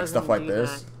 In like stuff like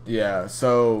this. That. Yeah,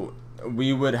 so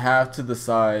we would have to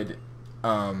decide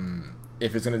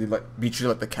if it's gonna be treated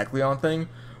like the Kecleon thing,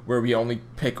 where we only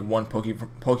pick one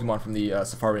Pokemon from the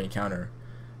Safari encounter,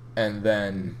 and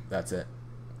then that's it.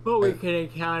 But we can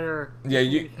encounter.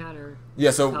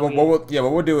 Yeah, so what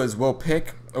we'll do is we'll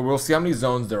see how many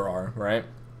zones there are, right?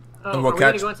 Oh, and we'll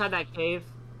gonna go inside that cave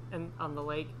and on the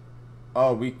lake?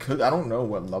 Oh, we could. I don't know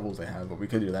what levels they have, but we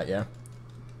could do that. Yeah.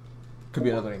 Could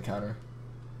be another encounter.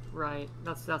 Right.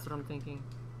 That's what I'm thinking.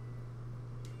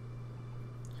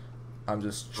 I'm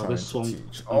just trying to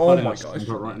teach. Oh my gosh!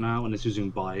 Right now, and it's using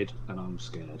Bide, and I'm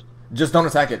scared. Just don't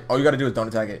attack it. All you gotta do is don't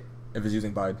attack it if it's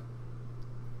using Bide.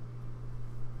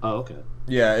 Oh, okay.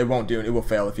 Yeah, it won't do it. It will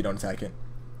fail if you don't attack it.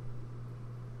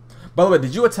 By the way,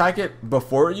 did you attack it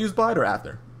before it used Bide or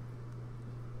after?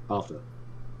 After.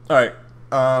 Alright.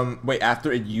 Wait, after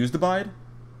it used the Bide?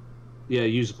 Yeah,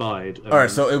 use Bide.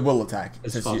 Alright, so it will attack.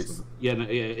 It's faster. Yeah, no,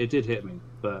 it did hit me,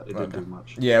 but it didn't do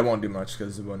much. Yeah, it won't do much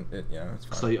because it won't. Yeah, it's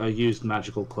fine. So I used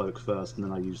Magical Cloak first, and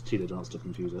then I used Tila Dance to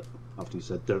confuse it. After you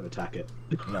said, "Don't attack it."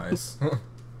 Nice.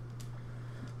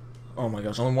 Oh my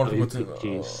gosh! Only one of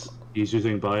them. He's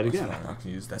using Bide again. I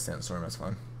can use that Sandstorm. That's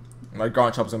fine. My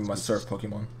Garchomp's in my Surf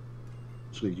Pokemon.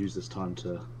 Just gonna use this time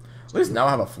to. At least now I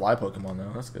have a Fly Pokemon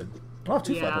though. That's good. I have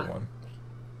 2 Fly Pokemon.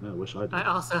 Yeah, I wish I did. I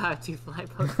also have 2 Fly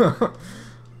Pokemon.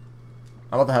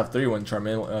 I'm about to have 3 when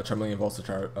Charmeleon evolves to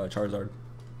Charizard.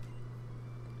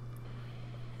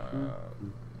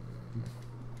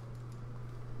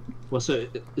 Well, so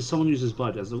if someone uses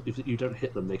Bide, if you don't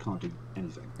hit them, they can't do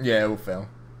anything. Yeah, it will fail.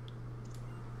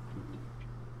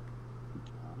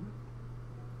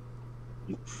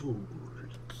 You fool.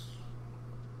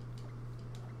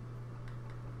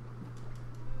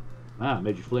 Ah,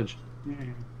 made you flinch.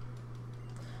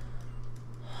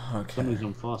 Okay. Some reason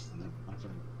I'm faster than them. I don't know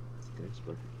if that's the case,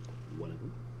 but whatever.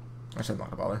 Actually, I'm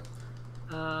not gonna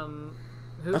bother.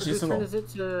 Whose turn is it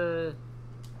to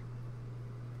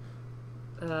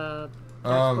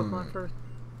Pokemon first?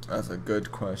 That's a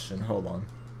good question. Hold on.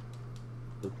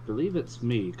 I believe it's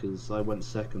me because I went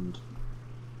second.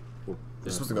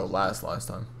 You're supposed to go last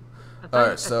time.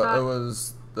 Alright, so it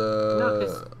was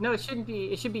the... No, it shouldn't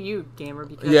be. It should be you, Gamer,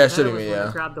 because yeah, it should be me,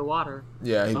 yeah. Grab the water.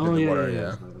 Yeah, he did the water,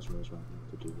 yeah. That's right.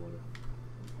 To do water.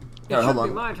 It should be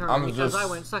my turn because I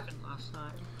went second last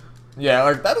time. Yeah,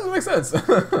 like, that doesn't make sense.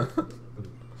 No,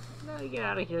 get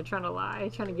out of here trying to lie.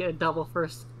 Trying to get a double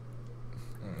first.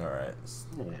 Alright.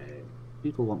 Hey,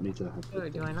 people want me to have... Oh,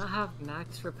 do I not have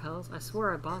max repels? I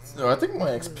swear I bought some. No, I think my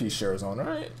XP share is on,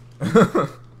 right?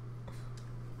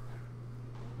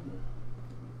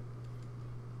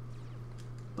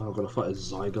 Oh, I've got to fight a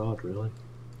Zygarde, really?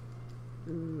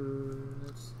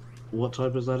 What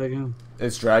type is that again?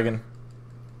 It's Dragon.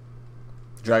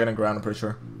 Dragon and Ground, I'm pretty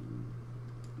sure.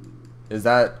 Is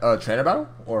that a trainer battle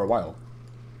or a wild?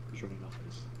 Sure enough it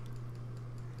is.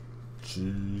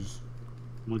 Jeez.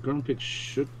 My ground pick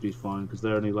should be fine because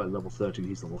they're only like level 13,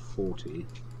 he's level 40.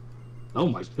 Oh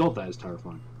my god, that is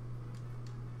terrifying.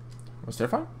 What's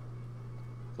terrifying?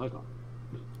 Zygarde.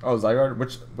 Oh, Zygarde?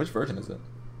 Which version is it?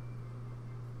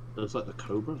 It's like the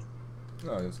Cobra.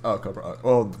 Oh, Cobra.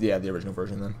 Well, yeah, the original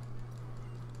version then.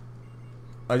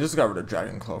 I just got rid of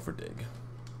Dragon Claw for Dig.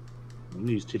 I'm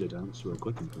gonna use Tila Dance real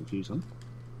quick and confuse him.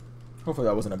 Hopefully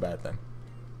that wasn't a bad thing.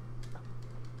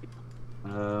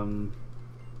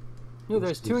 Ooh,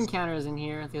 there's 2 encounters in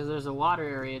here because there's a water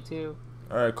area too.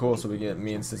 Alright, cool. So we get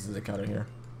me and Sis's encounter here.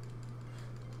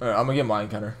 Alright, I'm gonna get my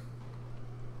encounter.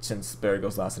 since Bary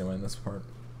goes last anyway in this part.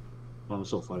 Well, I'm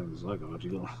still fighting the Zygarde.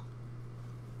 You got.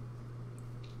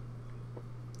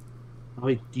 Oh,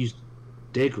 he used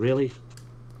dig, really?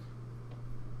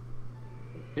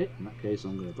 Okay, in that case,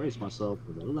 I'm going to brace myself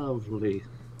with a lovely...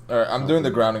 Alright, I'm doing the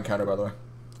ground encounter, by the way.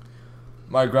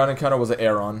 My ground encounter was an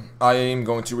Aeron. I am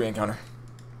going to re-encounter.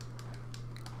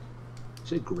 You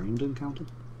say ground encounter?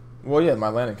 Well, yeah, my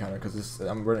land encounter, because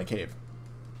we're in a cave.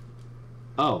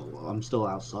 Oh, well, I'm still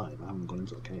outside. I haven't gone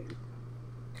into a cave.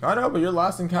 I know, but your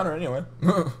last encounter anyway.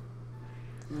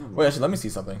 Wait, actually, let me see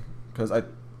something. Because I...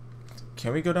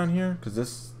 Can we go down here? Because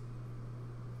this...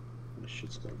 This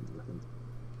shit's going with him.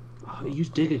 Oh, you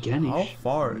dig again. How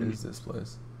far is this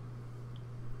place?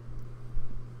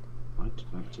 Right,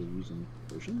 back to using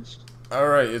potions.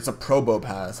 Alright, it's a Probo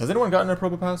Pass. Has anyone gotten a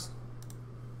Probo Pass?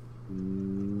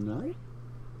 No.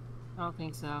 I don't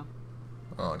think so.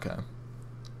 Oh, okay.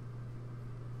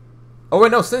 Oh,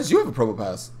 wait, no, since you have a Probo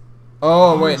Pass.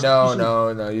 Oh, wait,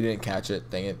 no, you didn't catch it.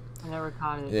 Dang it. I never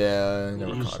caught it. Yeah, I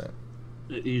never caught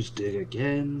it. Use dig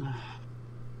again.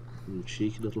 You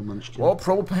cheeky little munchkin. Well,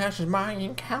 Probo Pass is my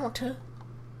encounter.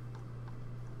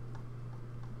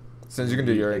 Since you can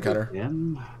do your encounter.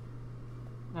 Again.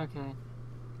 Okay.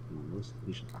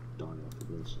 He should die after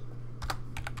this.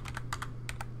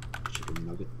 Chicken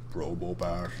nugget. Probo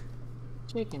Pass.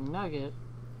 Chicken nugget.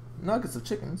 Nuggets of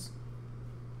chickens.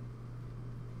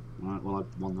 Alright, well, I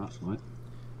won that fight.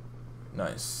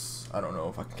 Nice. I don't know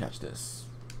if I can catch this.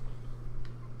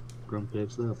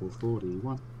 Grumpig's level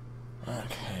 41.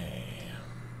 Okay.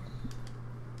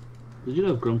 Did you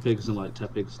know if Grumpigs and like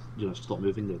Tepigs, stop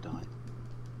moving, they die?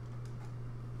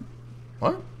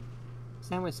 What?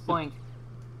 Same with Spoink.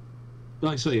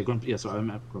 Oh, so yeah, yeah, sorry, I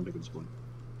meant Grumpig and Spoink.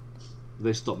 If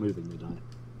they stop moving, they die.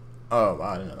 Oh, wow,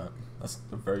 I didn't know that. That's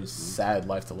a very sad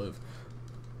life to live.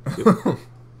 Yep. I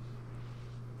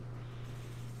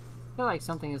feel like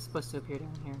something is supposed to appear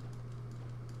down here.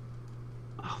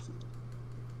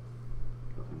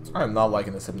 I am not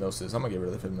liking this hypnosis. I'm gonna get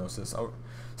rid of the hypnosis.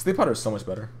 Sleep powder is so much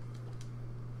better.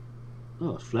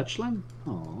 Oh, a fletchling?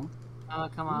 Aww. Oh,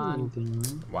 come on.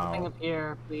 Wow. Something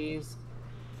appear, please.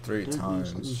 3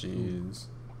 times, jeez.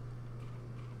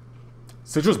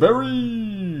 Citrus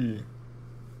berry!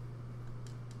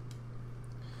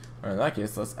 Alright, in that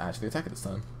case, let's actually attack it this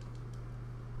time.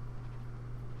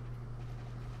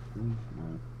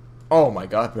 Oh my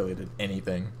god, barely did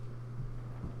anything.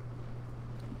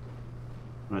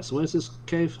 Alright, so where's this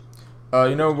cave?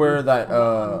 You know where that,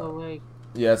 On the lake.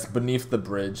 yeah, it's beneath the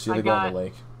bridge. You have to go on the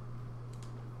lake.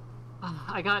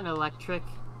 I got an electric.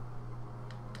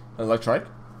 An electric?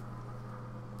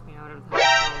 Yeah, whatever the hell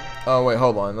it's called. Oh, wait,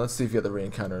 hold on. Let's see if you have to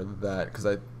re-encounter that, because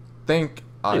I think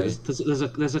Hey,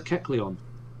 there's a Kecleon.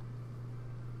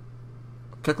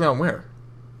 Kecleon where?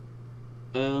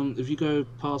 If you go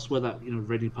past where that,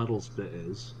 Ready Puddles bit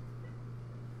is,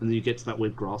 and then you get to that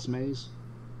weird grass maze.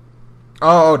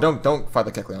 Oh, don't fight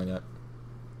the Kecleon yet.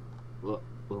 Well,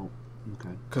 okay.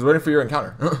 Because we're waiting for your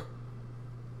encounter. I'll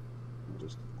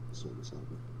just sort this out.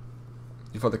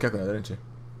 You fought the Kecleon, didn't you?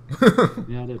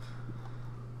 Yeah, I did.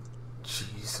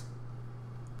 Jeez.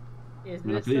 Is I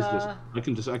mean, this, I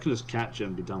can just catch it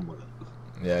and be done with it.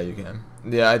 Yeah, you can.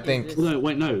 Yeah, I think. this- Well,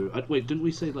 no, wait, didn't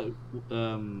we say like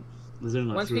there's only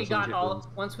like once 3 we or something got Kecleons?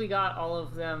 once we got all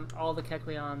of them, all the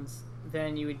Kecleons,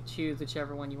 then you would choose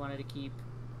whichever one you wanted to keep.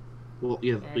 Well,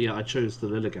 yeah, but yeah, I chose the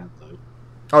Lilligant though.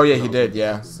 Oh yeah, he did.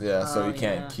 Yeah, yeah. So Oh, you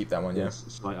can't yeah. keep that one. Yeah.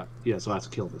 Yes, so I have to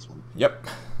kill this one. Yep.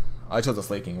 I chose the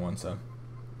Slaking one, so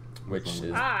which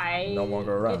is I no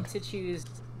longer around. get to choose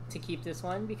to keep this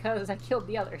one because I killed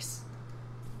the others.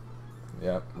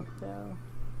 Yep. So,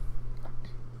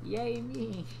 yay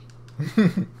me!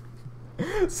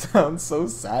 Sounds so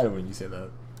sad when you say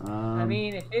that. I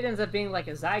mean, if it ends up being like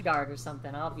a Zygarde or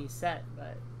something, I'll be set.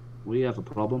 But we have a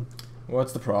problem.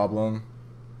 What's the problem?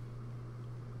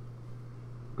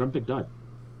 Grumpig died.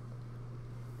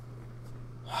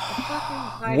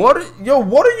 What?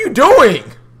 What are you doing?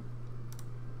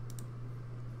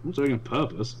 I'm doing it on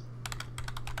purpose.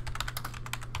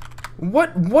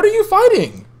 What are you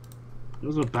fighting? It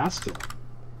was a bastard.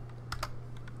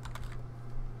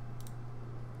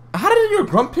 How did your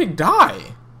Grumpig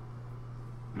die?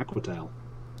 Aquatail.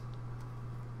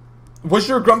 Was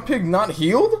your Grumpig not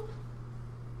healed?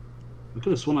 I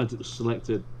could have sworn I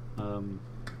selected. Oh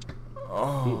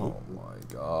my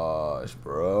gosh,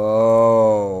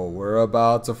 bro. We're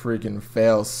about to freaking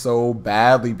fail so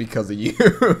badly because of you.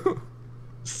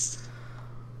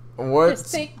 What? just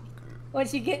think,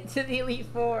 once you get to the Elite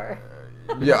Four.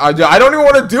 Yeah, I don't even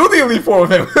want to do the Elite Four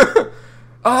with him.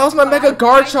 Oh, that was my Mega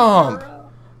Garchomp.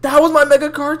 That was my Mega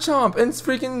Garchomp in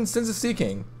freaking Sins of Sea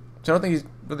King. Which I don't think he's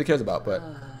really cares about. But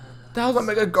that was a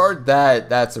Mega Guard.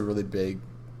 That's a really big.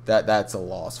 That's a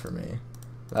loss for me.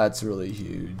 That's really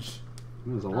huge.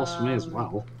 It was a loss for me as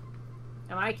well.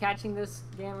 Am I catching this,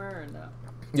 Gamer, or no?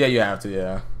 Yeah, you have to.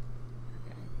 Yeah.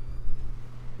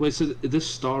 Wait, so this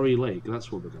Starry Lake,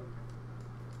 that's where we're going.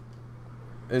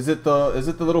 Is it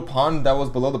the little pond that was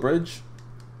below the bridge,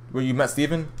 where you met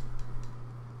Steven?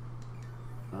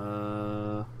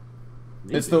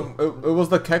 Maybe. It's it was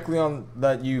the Kecleon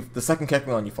the second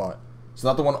Kecleon you fought. So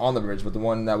not the one on the bridge, but the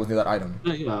one that was near that item.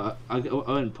 Yeah, I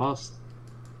went past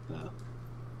there.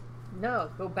 No,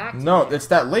 go back to No, it. it's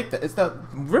that lake, it's that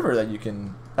river that you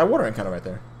can, that water encounter right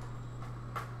there.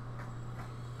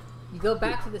 You go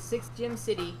back to the 6th Gym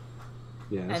City,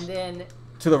 Yes. and then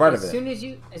To the right of as it. soon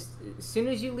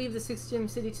as you leave the 6th Gym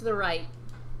City to the right,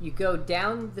 you go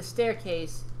down the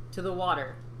staircase to the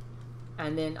water.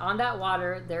 And then on that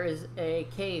water, there is a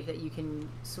cave that you can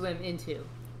swim into.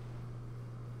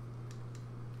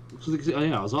 Oh,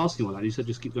 yeah, I was asking about that. You said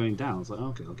just keep going down. I was like,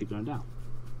 okay, I'll keep going down.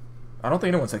 I don't think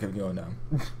anyone said kept going down.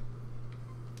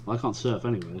 Well, I can't surf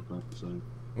anyway, but so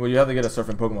Well, you have to get a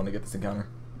surfing Pokemon to get this encounter.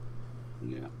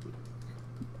 yeah.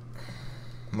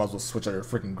 Might as well switch out your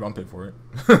freaking Grumpig for it.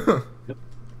 Yep.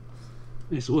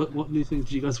 Hey, so what new things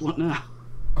do you guys want now?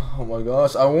 Oh my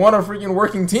gosh, I want a freaking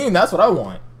working team. That's what I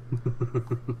want.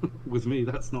 With me,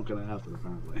 that's not going to happen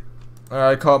apparently.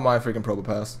 Alright, I caught my freaking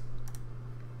Probopass.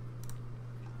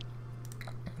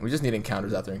 We just need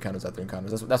encounters after encounters after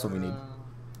encounters. That's what we need.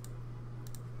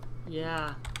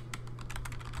 Yeah.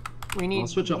 We need. I'll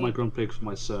switch out my Grumpig for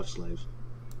my Surf Slave.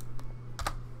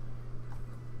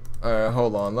 Alright,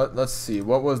 hold on. Let's see.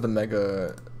 What was the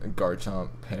Mega Garchomp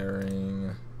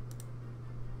pairing?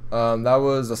 That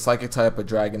was a Psychic type, a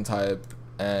Dragon type,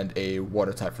 and a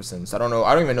Water type for Sims. I don't know.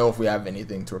 I don't even know if we have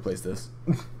anything to replace this.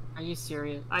 Are you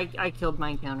serious? I killed my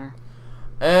encounter.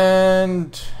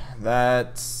 And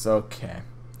that's okay.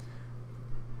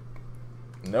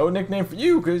 No nickname for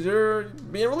you because you're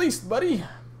being released, buddy.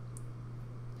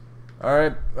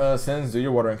 Alright, Sins, do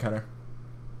your water encounter.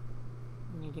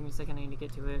 Can you give me a second? I need to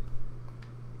get to it.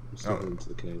 I'm still going to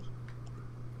the cave.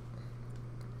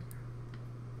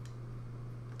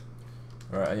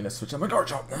 Alright, I need to switch out my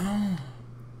Garchomp now.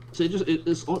 So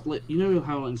it's odd, like, you know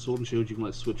how in Sword and Shield you can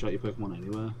like switch out your Pokemon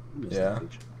anywhere? I miss Yeah. that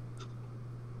feature.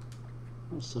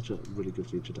 That was such a really good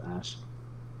feature to add.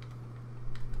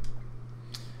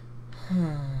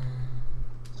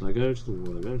 So I go to the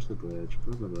water, go to the bridge,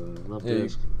 blah blah blah. Love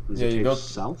this. There's a you cave go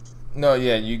south. No,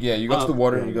 you go to the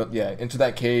water, yeah, you go into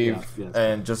that cave, Yeah,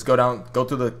 and just go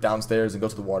to the downstairs and go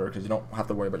to the water because you don't have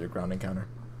to worry about your ground encounter.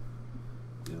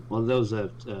 Yeah. Well, there was an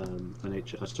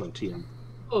TM.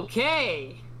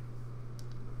 Okay.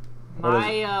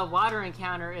 My water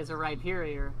encounter is a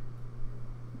Rhyperior.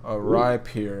 A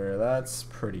Rhyperior, that's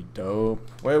pretty dope.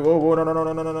 Wait, whoa, no, I don't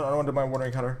want to do my water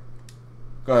encounter.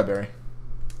 Go ahead, Bary.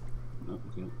 Oh,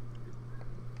 okay.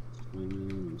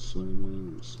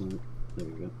 Swimming. There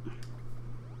we go.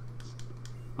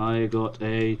 I got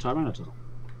a Tyranitar.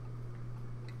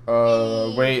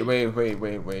 Wait.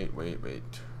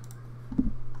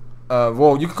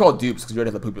 Well, you can call it dupes because you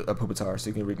already have a Pupitar, so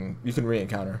you can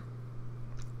re-encounter.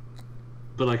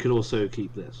 But I could also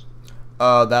keep this.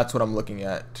 That's what I'm looking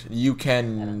at. You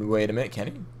can wait a minute, can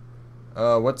you?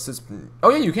 What's this?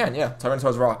 Oh yeah, you can. Yeah,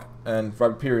 Tyranitar's rock and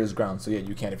Rhyperior is ground. So yeah,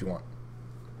 you can if you want.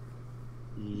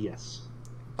 Yes.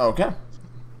 Okay.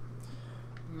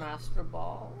 Master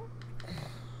Ball.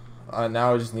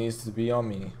 Now it just needs to be on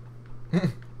me.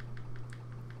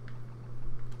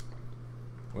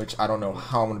 Which I don't know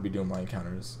how I'm gonna be doing my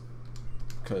encounters,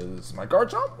 because my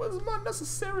Garchomp was my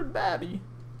necessary baddie.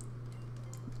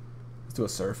 Let's do a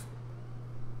surf.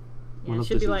 Yeah, it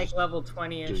should be like level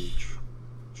 20-ish.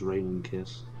 Draining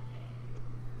Kiss.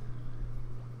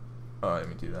 Oh, let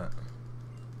me do that.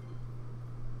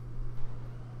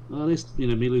 Well, at least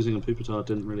me losing a Pupitar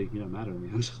didn't really matter in the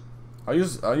end. I'll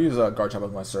use Garchomp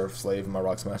as my surf slave and my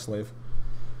rock smash slave.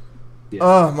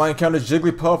 Yeah. My encounter is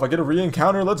Jigglypuff. I get a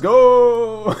re-encounter. Let's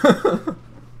go!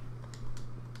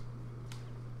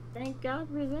 Thank God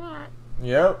for that.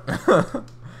 Yep.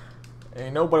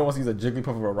 Ain't nobody wants to use a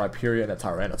Jigglypuff or a Rhyperior and a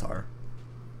Tyranitar.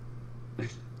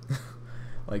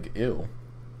 Like, ew.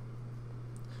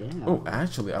 Yeah. Oh,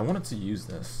 actually, I wanted to use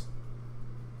this.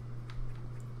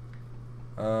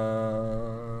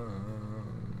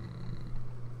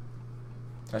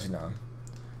 Actually, no.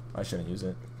 I shouldn't use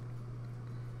it.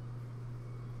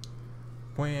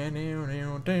 Does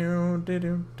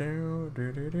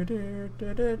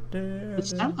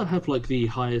Stamper have like the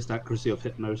highest accuracy of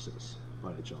Hypnosis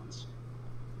by any chance?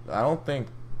 I don't think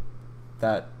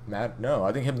that no,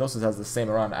 I think Hypnosis has the same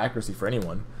amount of accuracy for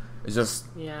anyone. It's just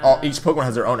Yeah. each Pokemon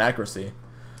has their own accuracy.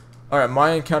 All right,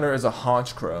 my encounter is a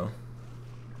Honchkrow.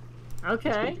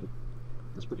 Okay.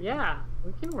 That's pretty Yeah,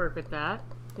 we can work with that.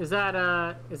 Is that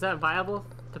viable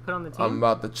to put on the team? I'm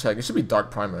about to check. It should be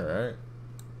Dark Primary, right?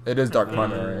 It is Dark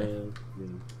Primary. Yeah.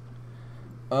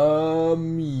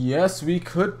 Yes, we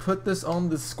could put this on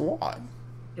the squad.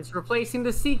 It's replacing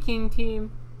the Sea King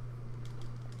team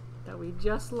that we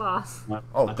just lost.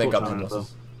 Oh, thank God. Thank God.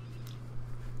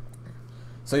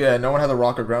 So yeah, no one has a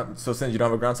rock or ground. So since you don't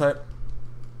have a ground type,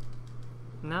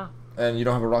 No. and you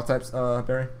don't have a rock types,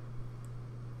 Bary.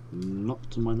 Not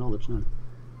to my knowledge, no.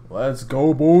 Let's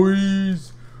go,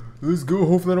 boys. Let's go.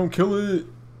 Hopefully, I don't kill it.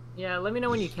 Yeah, let me know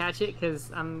when you catch it,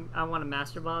 cause I want to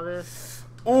master ball this.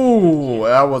 Ooh,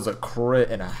 that was a crit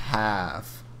and a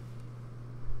half.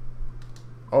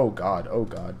 Oh God. Oh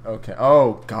God. Okay.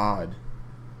 Oh God.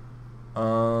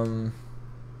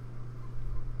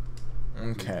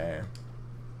 Okay.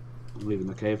 I'm leaving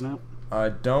the cave now. I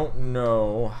don't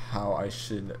know how I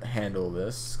should handle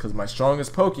this because my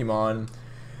strongest Pokemon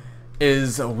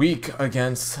is weak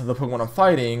against the Pokemon I'm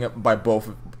fighting by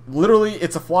both. Literally,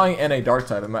 it's a flying and a dark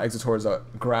type, and my Exeggutor is a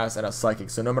grass and a psychic.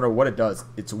 So no matter what it does,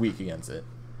 it's weak against it.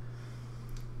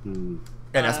 Hmm.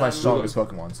 And that's my strongest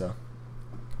Pokemon. So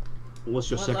What's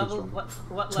your What second level? strong? What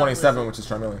level 27, is it? which is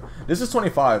Charmeleon. This is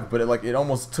 25, but it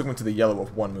almost took me to the yellow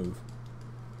with one move.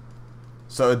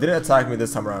 So it didn't attack me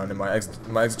this time around, and my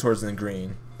Exeggutor is in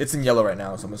green. It's in yellow right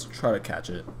now, so I'm gonna try to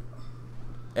catch it.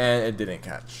 And it didn't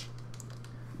catch.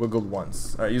 Wiggled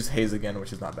once. Alright, use Haze again,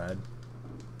 which is not bad.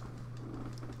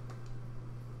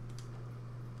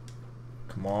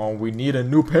 Come on, we need a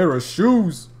new pair of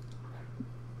shoes.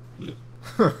 New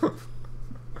pair of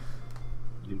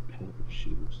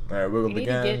shoes. Alright, We wiggled need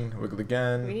to again, wiggled We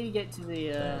again. need to get to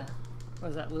the what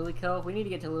is that, Lilyco? We need to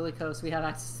get to Lilyco so we have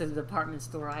access to the department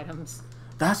store items.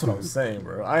 That's what I was saying,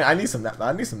 bro. I need some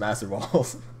Master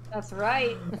Balls. That's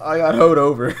right. I got hoed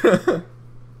over.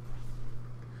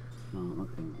 Oh,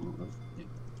 okay. Well, yeah.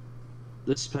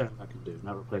 This pair I can do.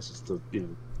 That replaces the, you know,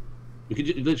 you could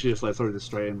literally just like throw this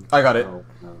straight in. I got it.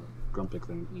 Grumpig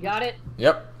thing. You got it?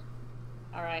 Yep.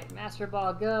 Alright, Master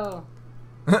Ball, go.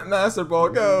 Master Ball,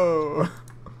 go.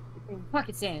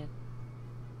 Pocket Sand.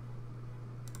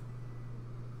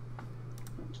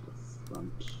 To the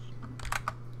front.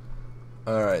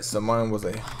 Alright, so mine was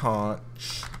a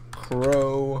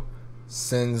Honchkrow.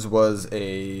 Sin's was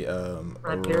a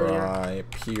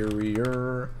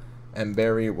Rhyperior. And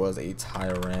Bary was a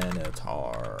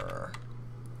Tyranitar.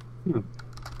 Hmm.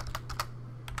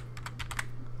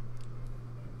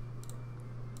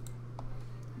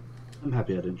 I'm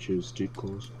happy I didn't choose Duke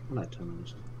Claws. I like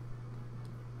Terminus.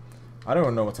 I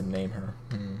don't know what to name her.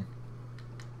 Are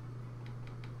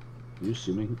you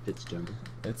assuming it's gender?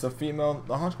 It's a female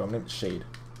Honchkrow. I'm named Shade.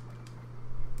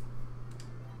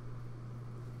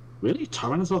 Really?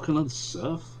 Tyranitar can learn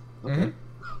surf? Okay.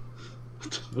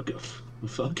 Okay.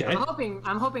 Okay. I'm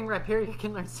hoping Rhyperior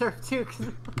can learn surf too. 'Cause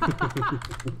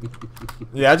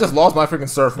Yeah, I just lost my freaking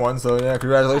surf one, so yeah, I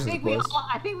congratulations, think boys.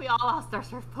 we all lost our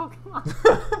surf Pokemon.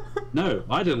 No,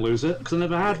 I didn't lose it because I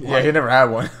never had one. Yeah, he never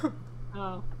had one.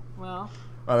 Oh, well.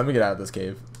 Alright, let me get out of this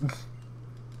cave.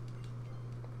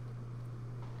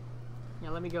 Yeah,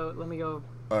 let me go.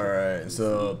 Alright,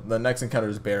 so the next encounter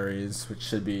is Bary's, which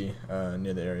should be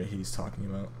near the area he's talking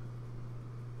about.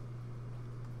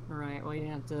 Alright, well you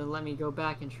have to let me go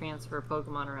back and transfer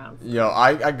Pokemon around. Yo,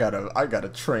 I gotta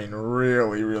train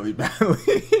really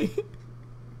badly.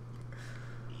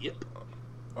 Yep.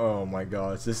 Oh my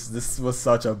gosh, this was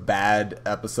such a bad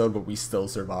episode, but we still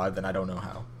survived, and I don't know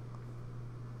how.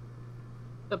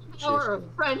 The power of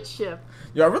friendship.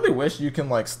 Yo, I really wish you can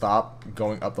like stop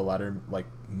going up the ladder like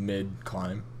mid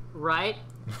climb. Right?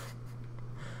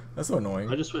 That's so annoying.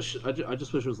 I just wish it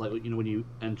was like, you know, when you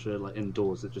enter like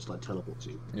indoors, it just like teleports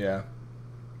you. Yeah.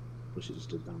 Wish it just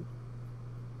did that.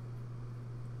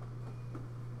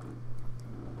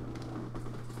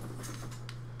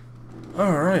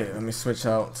 Alright, let me switch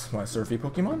out my surfy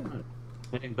Pokemon.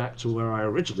 Heading back to where I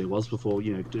originally was before,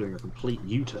 you know, doing a complete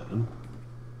U-turn.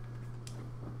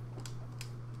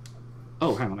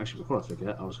 Oh, hang on, actually, before I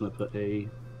forget, I was going to put a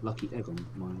lucky egg on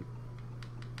my...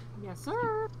 Yes,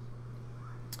 sir.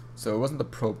 So it wasn't the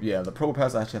the Probo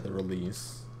Pass I actually had to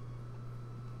release.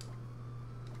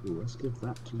 Ooh, let's give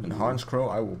that to And you.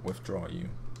 Honchkrow, I will withdraw you.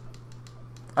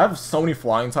 I have so many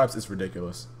flying types, it's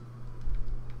ridiculous.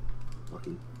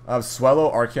 Lucky. I have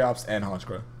Swellow, Archeops, and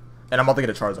Honchkrow. And I'm about to get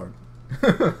a Charizard.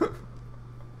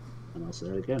 And I'll say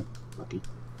it again. Lucky.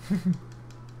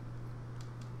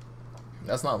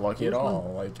 That's not lucky at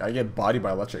all. Like, I get bodied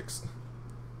by electrics.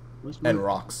 Where's my And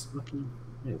rocks. lucky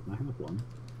egg? I have one.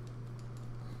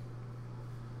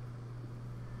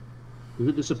 Does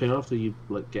it disappear after you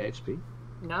like get XP?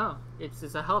 No, it's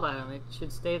a held item. It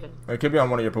should stay there. It could be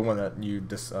on one of your Pokemon that you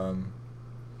just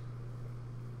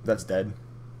that's dead.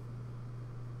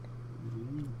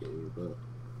 But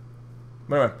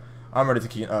Anyway, I'm ready to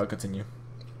continue.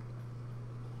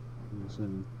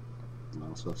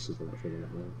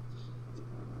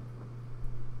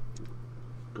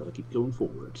 Gotta keep going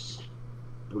forwards.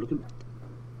 No looking back.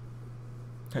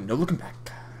 And no looking back.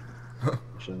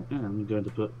 So, and I'm going to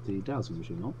put the dowsing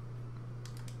machine on.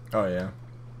 Oh yeah.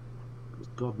 Because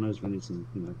God knows we need some,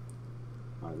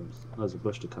 items. There's a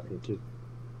bush to cut here too.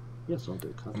 Yes, I'll do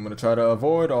a cut. I'm gonna try to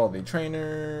avoid all the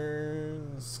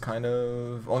trainers. Kind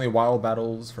of. Only wild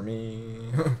battles for me.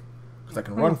 Because I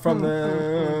can run from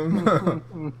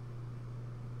them.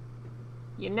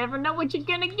 You never know what you're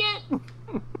gonna get.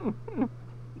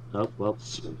 Oh, well,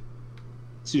 as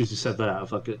soon as you said that, I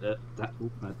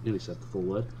nearly said the full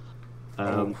word.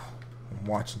 I'm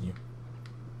watching you.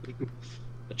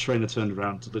 A trainer turned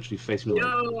around to literally face me Yo,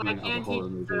 like I can't a horror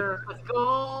eat movie. her. Let's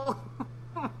go.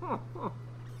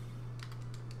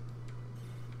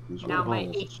 These Now were my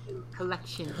holes. HQ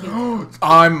collection.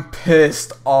 I'm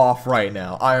pissed off right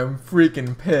now. I am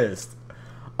freaking pissed.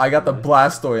 I got the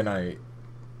Blastoise,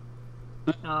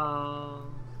 Oh.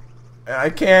 and I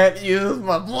can't use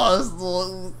my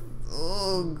Blastoise.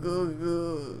 Oh,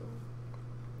 good.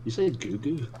 You say goo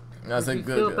goo? I Would said you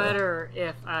good. feel better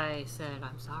if I said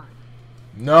I'm sorry?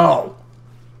 No.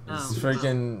 No. This is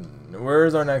freaking.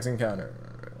 Where's our next encounter?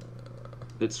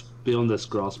 It's beyond this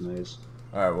grass maze.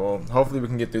 Alright, well, hopefully we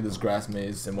can get through this grass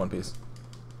maze in one piece.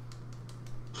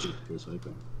 Here's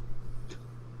hoping. It's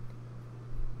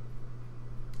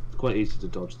quite easy to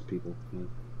dodge the people. Yeah.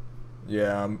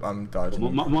 Yeah, I'm dodging.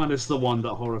 Well, mine is the one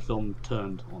that horror film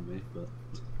turned on me, but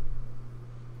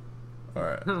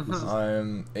Alright,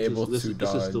 I'm able to dodge.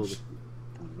 This is still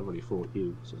I've already fought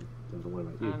you, so don't have to worry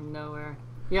about you. I'm nowhere.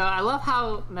 Yeah, I love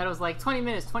how Meadow's like 20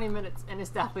 minutes, and it's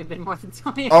definitely been more than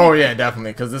 20 minutes. Oh yeah,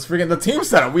 definitely, because this freaking the team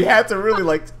setup. We had to really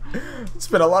like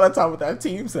spend a lot of time with that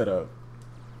team setup.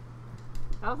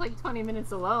 That was like 20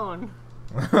 minutes alone.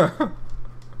 Yeah,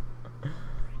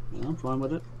 I'm fine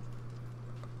with it.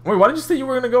 Wait, why did you say you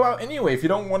were gonna go out anyway? If you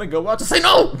don't want to go out, just say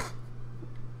no.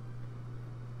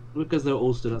 Because they're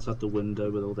all stood outside the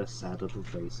window with all their sad little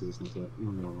faces, and it's like, oh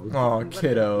no. Oh,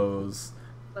 kiddos.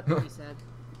 That's what he said.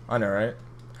 I know, right?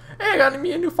 Hey, I got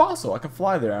me a new fossil. I can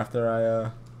fly there after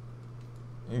I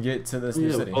get to this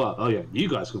new city. Oh yeah, you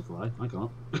guys can fly. I can't.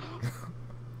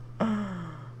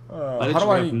 How do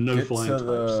I no get flying to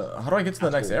the? How do I get to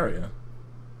the next area?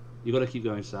 You gotta keep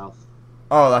going south.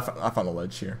 Oh, I found the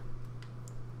ledge here.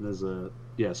 There's a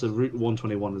so Route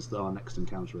 121 is our next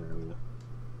encounter area.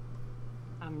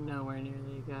 I'm nowhere near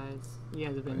you guys. You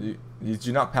guys have been. Did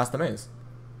you not pass the maze?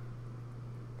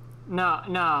 No,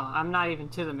 I'm not even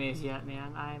to the maze yet,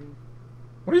 man.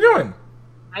 What are you doing?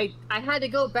 I had to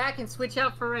go back and switch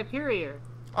out for Rhyperior.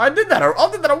 I did that a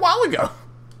while ago.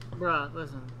 Bruh,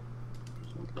 listen.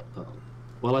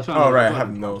 Well, I found. Oh right, I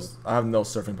have no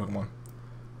surfing Pokemon.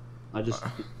 I just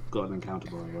got an encounter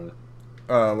by the way.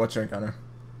 What's your encounter?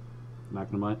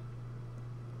 Magnemite.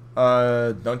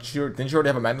 Didn't you already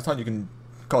have a Magneton? You can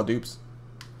call dupes.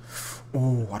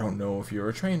 Oh, I don't know if you're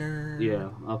a trainer. Yeah,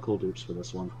 I'll call dupes for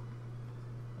this one.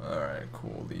 Alright,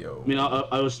 cool, Leo. I mean,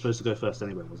 I was supposed to go first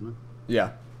anyway, wasn't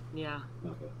Yeah. Yeah. I?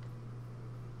 Okay.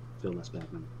 Feel less bad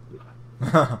now.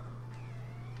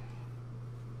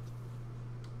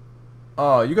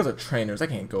 Oh, you guys are trainers. I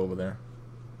can't go over there.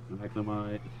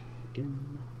 Magnemite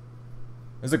again.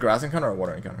 Is it a grass encounter or a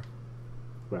water encounter?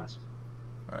 Grass.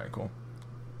 Alright, cool.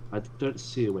 I don't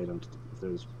see a way down to if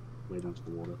there's way down to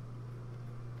the water.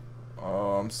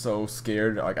 Oh, I'm so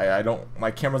scared. Like I don't. My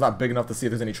camera's not big enough to see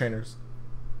if there's any trainers.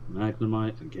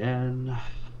 Magnemite again.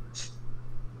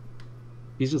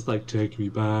 He's just like, take me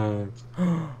back.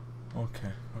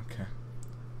 Okay.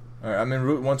 Alright, I'm in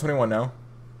Route 121 now.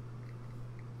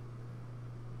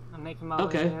 I'm making my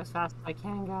way there as fast as I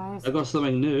can, guys. I got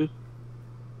something new.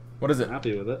 What is it? I'm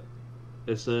happy with it.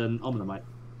 It's an Omnimite.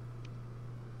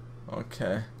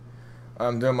 Okay.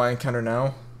 I'm doing my encounter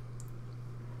now.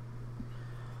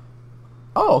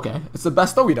 Oh, okay. It's the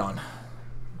Bastoidon.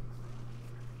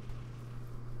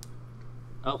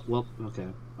 Oh, well, okay.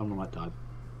 Omnimite died.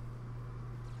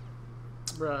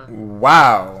 Bruh.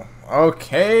 Wow.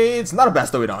 Okay, it's not a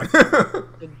Bastoidon.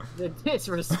 The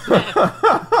disrespect.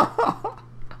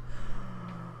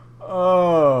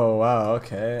 Oh, wow,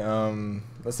 okay.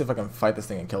 Let's see if I can fight this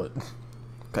thing and kill it.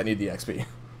 I need the XP.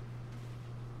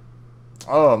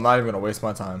 Oh, I'm not even gonna waste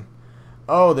my time.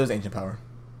 Oh, there's ancient power.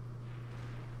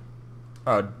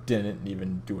 Oh, didn't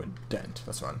even do a dent.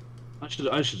 That's fine. I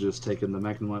should just taken the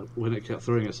Magnemite when it kept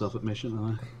throwing itself at me, shouldn't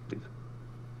I?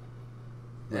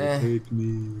 Take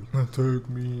me. Take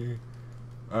me.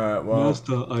 Alright, well.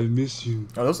 Master, I miss you.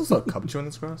 Oh, there's also a Cubchoo in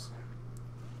this grass?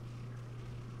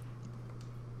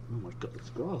 Oh my god, this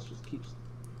grass just keeps...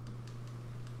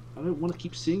 I don't want to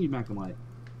keep seeing you, Magnemite.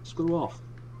 Screw off.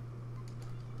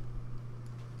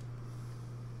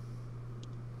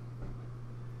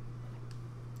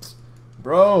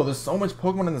 Bro, there's so much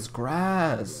Pokemon in this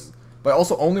grass. But I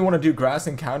also only want to do grass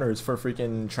encounters for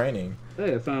freaking training.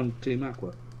 Hey, I found Team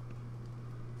Aqua.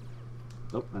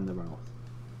 Oh, and they ran off.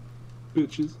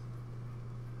 Bitches.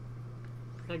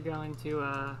 They're going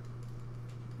to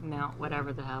Mount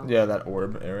whatever the hell. Yeah, that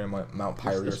orb area, Mount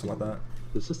Pyre or something like that.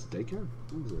 Is this the daycare?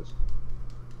 What is this?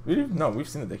 We've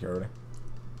seen the daycare already.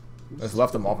 It's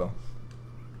left of Malville.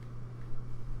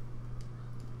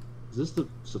 Is this the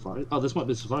Safari? Oh, this might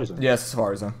be the Safari Zone. Yeah, it's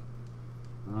Safari Zone.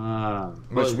 Ah.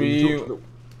 Which well, we...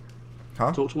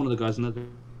 Huh? Talk to one of the guys and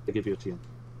they give you a TN.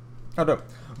 Oh, no.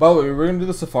 By the way, we're going to do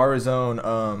the Safari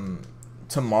Zone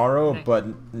tomorrow, but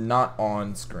not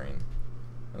on screen.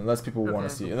 Unless people want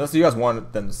to see... Unless you guys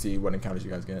want them to see what encounters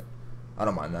you guys get. I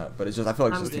don't mind that, but it's just... I feel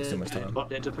like it just takes too much time.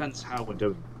 It depends how we're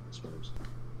doing it, I suppose.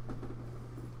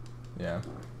 Yeah.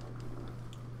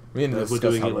 We need to If we're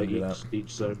discuss doing how it we like do that.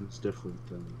 each zone is different,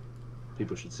 then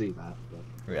people should see that.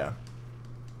 But Yeah.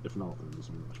 if not, then there's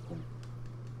not much point.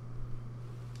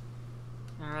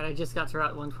 Alright, I just got to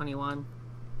Route 121.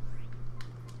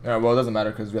 Alright, well, it doesn't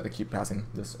matter because we have to keep passing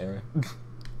this area.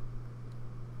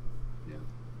 Yeah.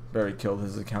 Bary killed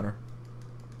his encounter.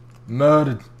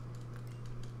 Murdered.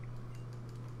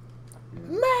 Yeah.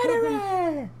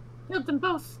 Murderer! Killed them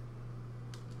both!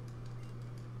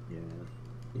 Yeah.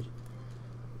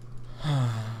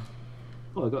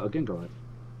 Oh, I got a Gengar.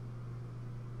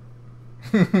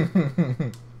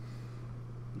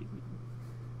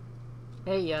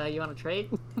 Hey, you want to trade?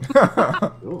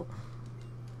 Sure.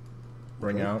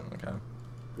 Ring out? Okay.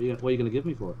 What are you going to give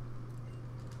me for it?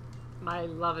 My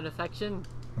love and affection.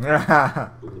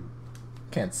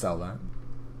 Can't sell that.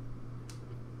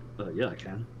 Yeah, I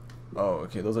can. Oh,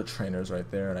 okay, those are trainers right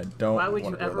there, and I don't Why would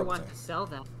you go to ever level want 10. to sell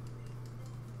that?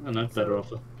 I don't know, better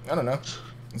offer. I don't know.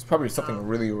 It's probably something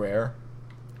really rare.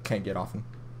 Can't get often.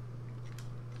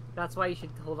 That's why you should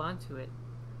hold on to it.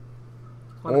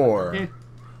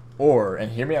 Or,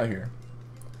 and hear me out here,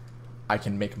 I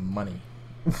can make money.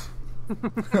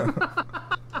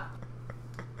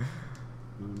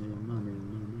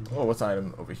 Oh, what's the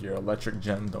item over here? Electric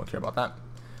gem. Don't care about that.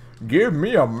 Give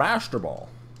me a master ball.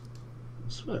 I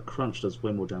swear Crunch does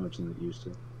way more damage than it used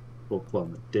to. Well,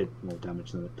 it did more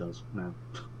damage than it does now.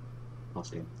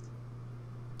 Last game.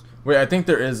 Wait, I think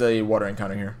there is a water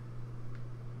encounter here.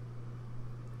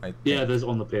 Yeah, there's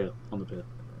on the pier. On the pier.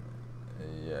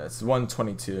 Yeah, it's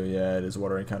 122. Yeah, it is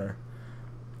water encounter.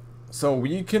 So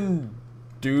we can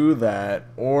do that,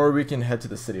 or we can head to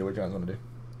the city. What do you guys want to do?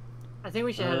 I think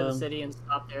we should head to the city and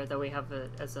stop there, that we have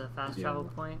it as a fast travel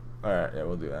point. Alright, yeah,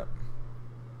 we'll do that.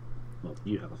 Well,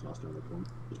 you have a fast travel point.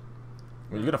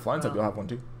 When you get a flying type, you'll have one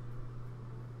too.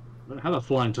 I don't have a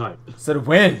flying type. Said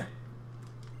when?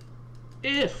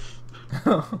 If!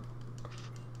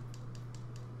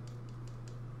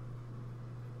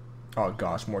 Oh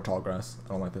gosh, more tall grass. I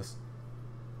don't like this.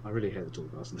 I really hate the tall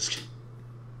grass in this game.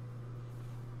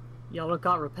 Y'all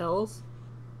got repels?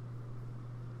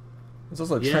 There's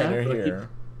also a trainer but here.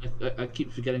 I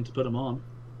keep forgetting to put them on.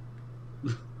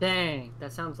 Dang,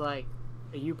 that sounds like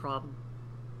a you problem.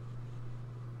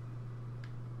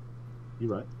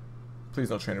 You're right. Please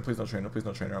no trainer, please no trainer, please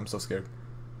no trainer. I'm so scared.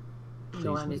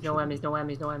 No enemies, no enemies, no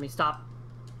enemies, no enemies. Stop.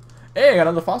 Hey, I got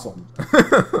another fossil.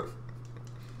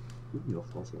 Your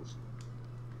fossils.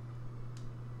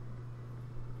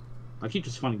 I keep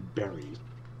just finding berries.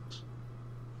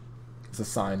 It's a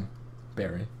sign.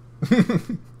 Bary.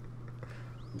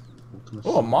 What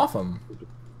Oh, a Motham.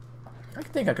 I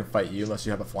think I could fight you unless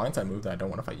you have a flying type move that I don't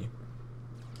want to fight you.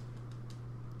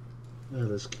 Oh,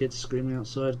 there's kids screaming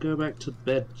outside. Go back to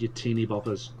bed, you teeny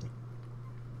boppers.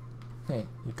 Hey,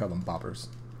 you call them boppers.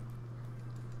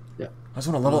 Yeah. I just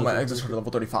want to level up my exits to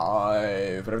level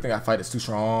 35, but everything I fight is too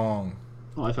strong.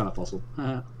 Oh, I found a fossil.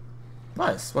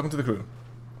 Nice. Welcome to the crew.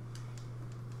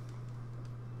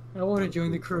 I want to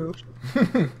join the crew.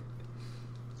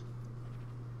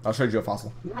 I'll trade you a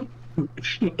fossil.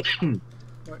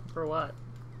 For what?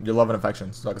 Your love and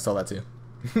affection, so I can sell that to you.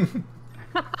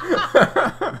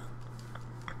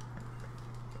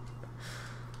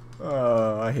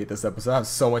 I hate this episode. I have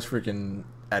so much freaking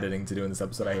editing to do in this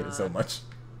episode. I hate it so much.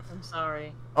 I'm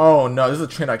sorry. Oh no, this is a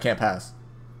train I can't pass.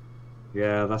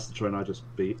 Yeah, that's the train I just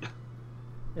beat.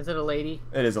 Is it a lady?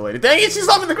 It is a lady. Dang it, she's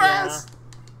up in the grass!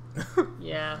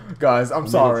 Yeah. Guys, I'm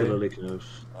sorry. Curve.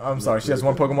 I'm sorry, she has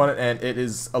one Pokemon and it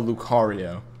is a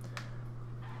Lucario.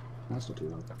 That's not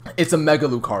too bad. It's a Mega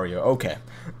Lucario, okay.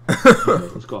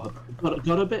 It's got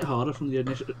a bit harder from the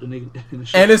initial.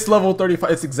 And it's level 35.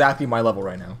 It's exactly my level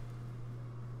right now.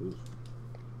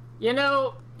 You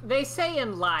know, they say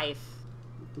in life.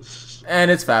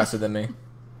 And it's faster than me.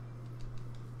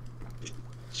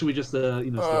 Should we just, start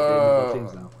getting the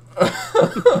things now?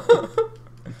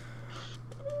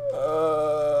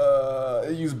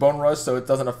 Use Bone Rush so it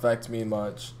doesn't affect me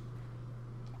much.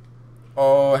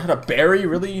 Oh, I had a Bary?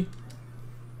 Really?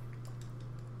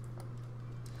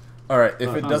 Alright,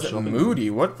 if it doesn't Moody,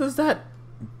 what does that?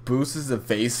 Boosts his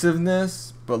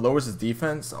evasiveness, but lowers his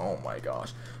defense? Oh my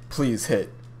gosh. Please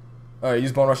hit. Alright,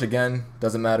 use Bone Rush again.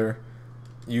 Doesn't matter.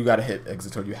 You gotta hit,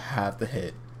 Exeggutor. You have to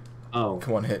hit. Oh.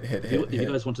 Come on, hit. If you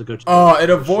guys want to go to oh, it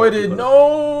avoided! No!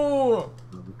 Oh,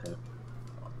 okay.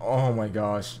 Oh my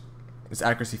gosh. Its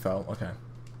accuracy fell. Okay.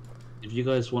 If you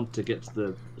guys want to get to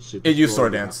the super It used score,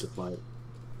 Sword you Dance. have to fight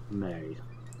May.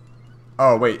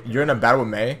 Oh wait, you're in a battle with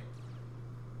May?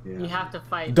 Yeah. You have to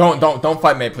fight. Don't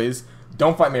fight May, please.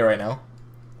 Don't fight May right now.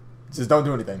 Just don't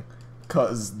do anything.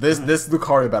 Cause this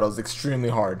Lucario battle is extremely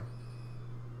hard.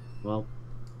 Well,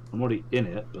 I'm already in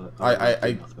it, but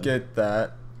I get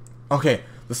that. Okay,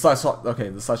 the Slide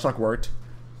Shock worked.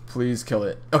 Please kill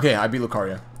it. Okay, I beat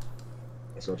Lucario.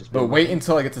 So just But wait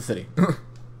until I get to the city.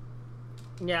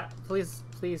 Yeah, please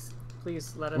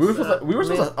let us. we were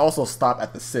supposed to also stop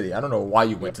at the city. I don't know why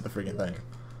you went to the freaking thing.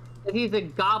 He's a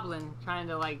goblin trying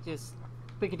to like just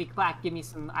clickety clack, give me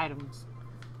some items.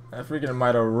 That freaking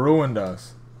might have ruined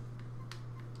us.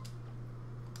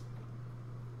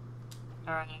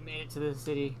 Alright, I made it to the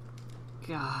city.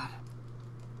 God.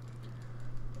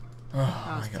 Oh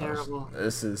That was my gosh. terrible.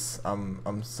 This is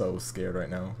I'm so scared right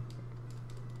now.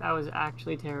 That was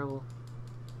actually terrible.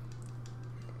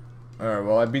 Alright,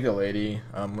 well I beat the lady.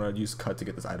 I'm gonna use cut to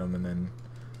get this item and then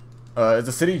is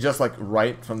the city just like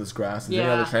right from this grass? Is there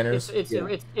any other trainers?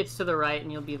 It's to the right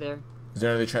and you'll be there. Is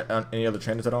there any other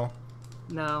trainers at all?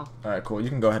 No. Alright, cool. You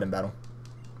can go ahead and battle.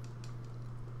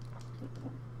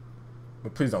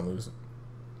 But please don't lose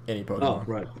any Pokemon. Oh,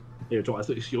 right. Yeah, I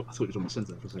thought you were on my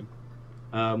center for a second.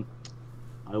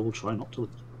 I will try not to lose.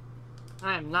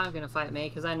 I am not gonna fight May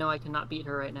because I know I cannot beat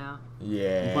her right now.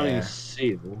 Yeah. I'm fighting a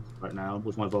Seal right now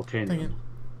with my Volcanion.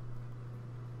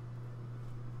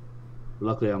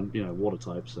 Luckily, I'm water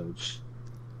type, so that's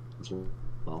all.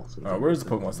 Well, so where's the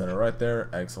Pokemon Center? Right there.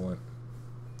 Excellent.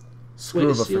 Screw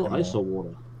wait, the is Seal freaking ice wall. or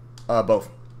water? Both.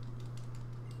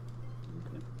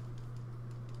 Okay.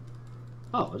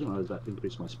 Oh, I didn't know that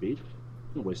increased my speed.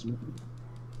 I'm wasting it.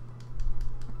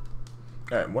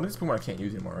 Alright, one of these Pokemon I can't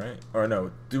use anymore, right? Or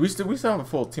no, we still have a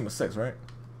full team of 6, right?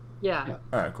 Yeah.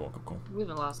 Alright, cool. We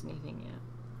haven't lost anything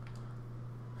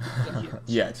yet.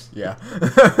 Yes, yeah.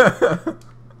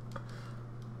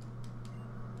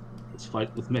 Let's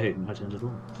fight with May and end it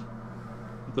all.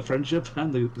 The friendship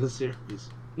and the series.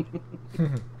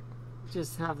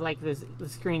 Just have like the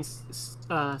screen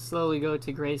slowly go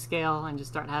to grayscale and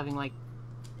just start having like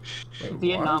Wait,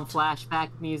 Vietnam what? flashback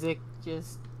music,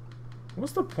 just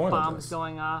What's the point of bombs this?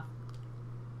 going off.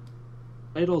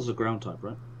 Adol's a ground type,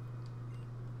 right?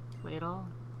 Claydol?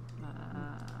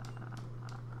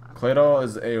 Claydol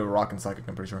is a rock and psychic,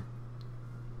 I'm pretty sure.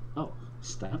 Oh,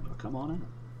 Stamper, come on in.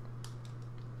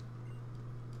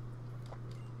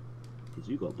 Because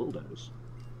you got Bulldoze.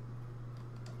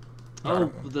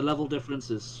 Oh, the level difference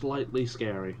is slightly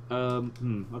scary.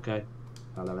 Okay.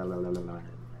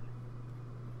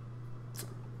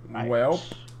 Well,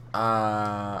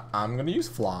 I'm gonna use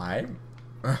Fly.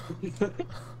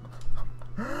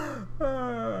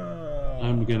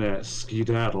 I'm gonna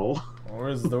skedaddle.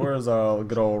 Where's a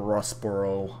good old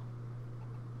Rustboro?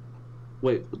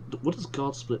 Wait, what does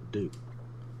God Split do?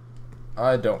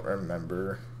 I don't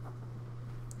remember.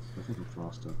 I think I'm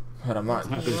faster. But I'm not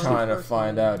trying to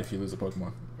find out if you lose a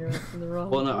Pokemon.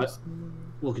 Well, no,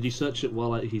 well, could you search it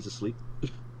while he's asleep?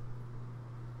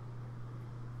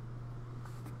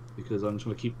 Because I'm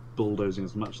trying to keep bulldozing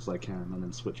as much as I can and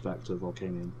then switch back to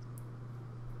Volcanion.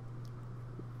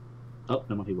 Oh,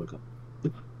 no, he woke up.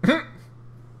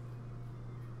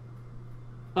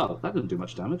 Oh, that didn't do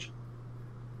much damage.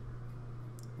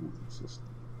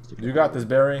 You got this,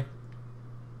 Bary.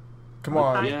 Come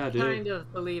on. Yeah, I dude. kind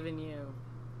of believe in you.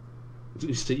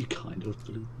 You say you kind of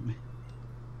believe in me.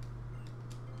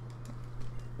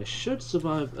 I should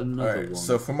survive another Alright, one.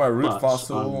 so for my root but I'm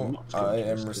fossil, not I gonna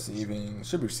am use receiving,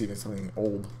 should be receiving something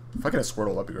old. If I get a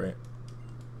Squirtle, that'd be great.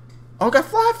 Oh, I got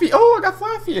Flaffy! Oh, I got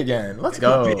Flaffy again! Let's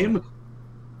go! Him.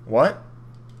 What?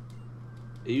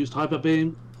 It used Hyper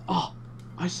Beam. Oh,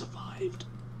 I survived.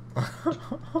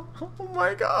 Oh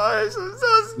my gosh, I'm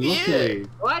so scared.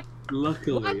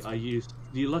 Luckily, What? I used.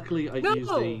 Luckily, I No. used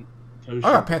the potion. I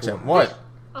got Pancham. What?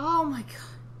 Oh my god.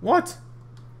 What?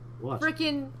 What?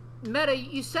 Freaking Meta,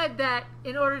 you said that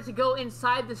in order to go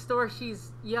inside the store,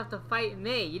 you have to fight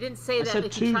May. You didn't say I that said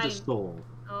if you to try the and... store.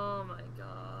 Oh my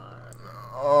god.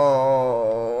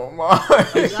 Oh my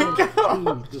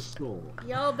god. To the store.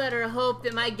 Y'all better hope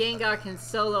that my Gengar can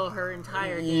solo her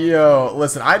entire game. Yo,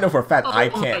 listen, I know for a fact I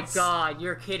Oh can't. my god,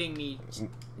 you're kidding me.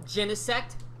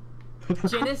 Genesect?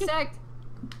 Genesect?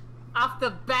 Off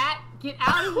the bat? Get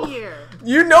out of here!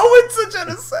 You know it's a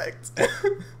Genesect.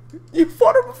 You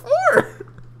fought her before.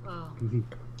 Oh.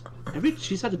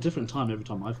 She's had a different time every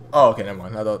time I fought. Oh, okay, never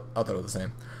mind. I thought it was the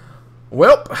same.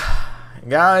 Well,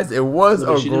 guys, it was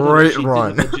a great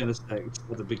run. She did Genesect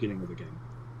at the beginning of the game.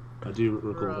 I do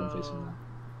recall them facing that.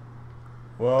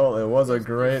 Well, it was a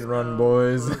great run,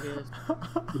 boys.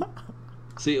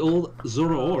 See, all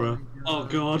Zoroark. Oh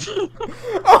god.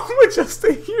 Oh, we're just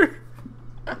stay here.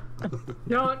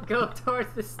 Don't go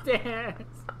towards the stairs.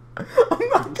 I'm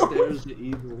not The going. stairs are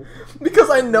evil. Because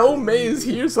I know May is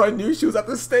here, so I knew she was at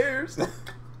the stairs.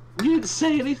 You didn't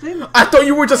say anything. I thought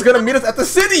you were just gonna meet us at the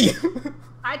city.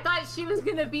 I thought she was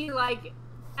gonna be like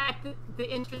at the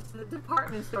entrance to the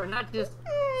department store, not just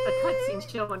a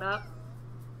cutscene showing up.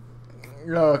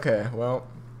 Okay, well,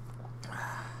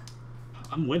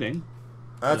 I'm winning.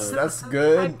 that's I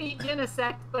good. beat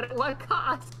Genesect, but at what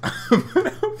cost?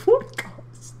 What cost?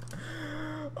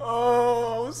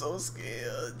 Oh, I'm so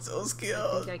scared. So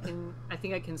scared. I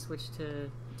think I can switch to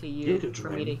you Giga for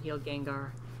me to Drain. heal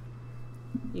Gengar.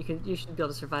 You should be able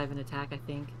to survive an attack, I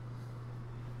think.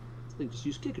 They just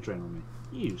use Giga Drain on me.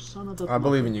 You son of a. I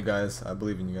believe in you guys. I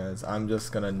believe in you guys. I'm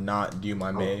just gonna not do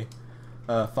my May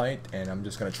fight, and I'm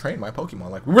just gonna train my Pokemon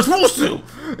like we were supposed to.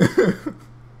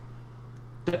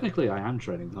 Technically, I am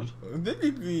training them.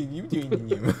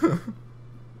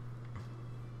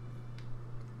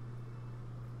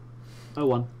 Oh,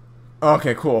 one.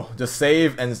 Okay, cool. Just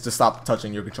save and just stop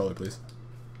touching your controller, please.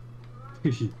 I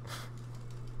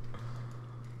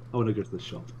want to go to the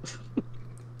shop.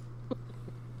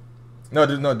 No,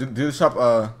 do the shop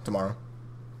tomorrow.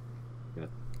 Yeah.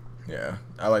 Yeah,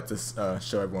 I like to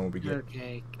show everyone what we get.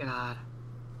 Okay, God.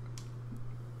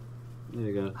 There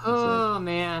you go. Oh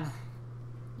man.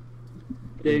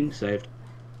 Ding, saved.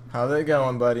 How's it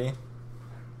going, buddy?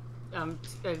 I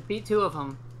beat 2 of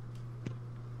them.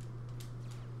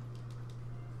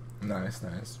 Nice,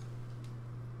 nice.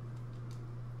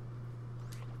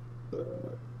 Sorry,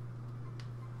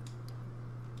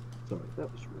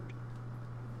 that was rude.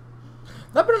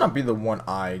 That better not be the one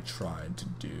I tried to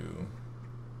do.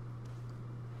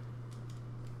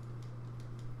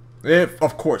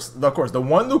 Of course, the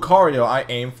one Lucario I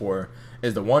aim for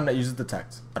is the one that uses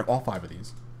Detect out of all 5 of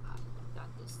these. Got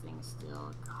this thing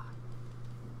still. God.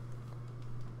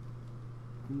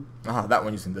 Ah, that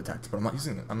one using Detect, but I'm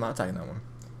not attacking that one.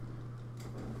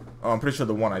 Oh, I'm pretty sure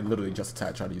the one I literally just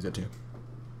attacked tried to use it too.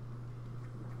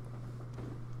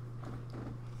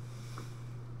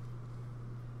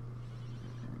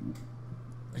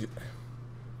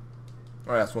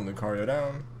 Alright, that's one Lucario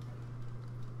down.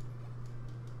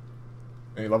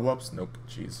 Any level ups? Nope.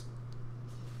 Jeez.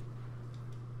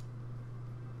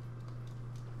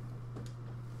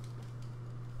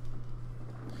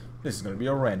 This is gonna be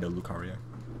a rando Lucario.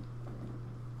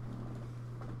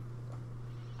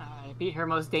 I beat her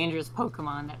most dangerous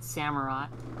Pokemon, that Samurott.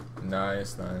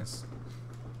 Nice, nice.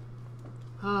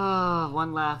 Oh,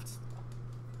 1 left.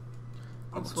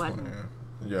 I'm Level sweating.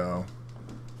 20. Yo.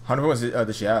 How many ones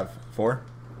did she have? 4?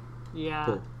 Yeah.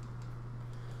 Cool.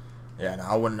 Yeah, no,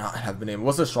 I would not have been able.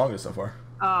 What's the strongest so far?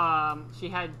 She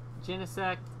had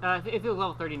Genesect. If it was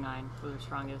level 39, was her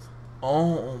strongest.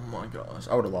 Oh my gosh,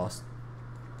 I would have lost.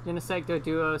 Genesect,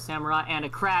 Doduo, Samurott, and a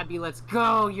Krabby. Let's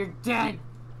go! You're dead!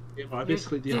 Yeah, but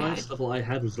basically, the dead. highest level I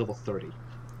had was level 30.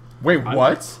 Wait,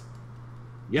 what?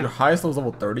 Yeah. Your highest level is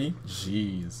level 30?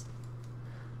 Jeez.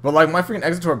 But like my freaking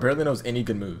Exeggutor barely knows any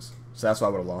good moves, so that's why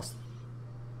I would have lost.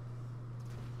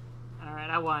 Alright,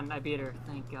 I won. I beat her.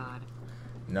 Thank God.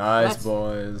 Nice,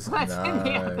 boys. Let's end the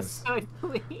Nice. episode,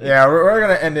 please. Yeah, we're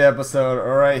gonna end the episode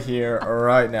right here,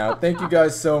 right now. Thank you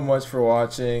guys so much for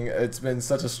watching. It's been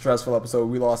such a stressful episode.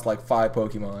 We lost like 5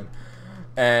 Pokemon.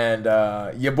 And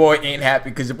your boy ain't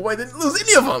happy because your boy didn't lose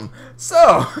any of them.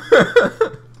 So.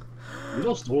 You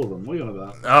lost all of them. What are you on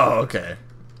about? Oh, okay.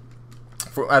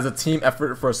 As a team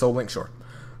effort for a Soullink, sure.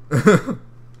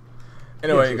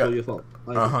 Anyway, Yeah, you so got. it's all your fault.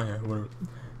 Yeah, whatever.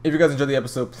 if you guys enjoyed the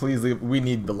episode, please leave. We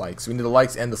need the likes. We need the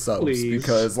likes and the subs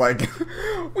because like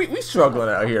we struggling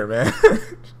out here, man.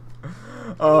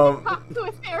 Talk to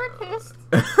a therapist.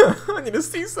 I need to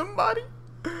see somebody.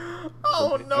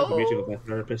 Oh no! I'm meeting with my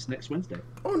therapist next Wednesday.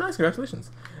 Oh, nice!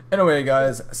 Congratulations. Anyway,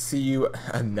 guys, see you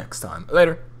next time.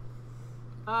 Later.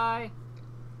 Bye.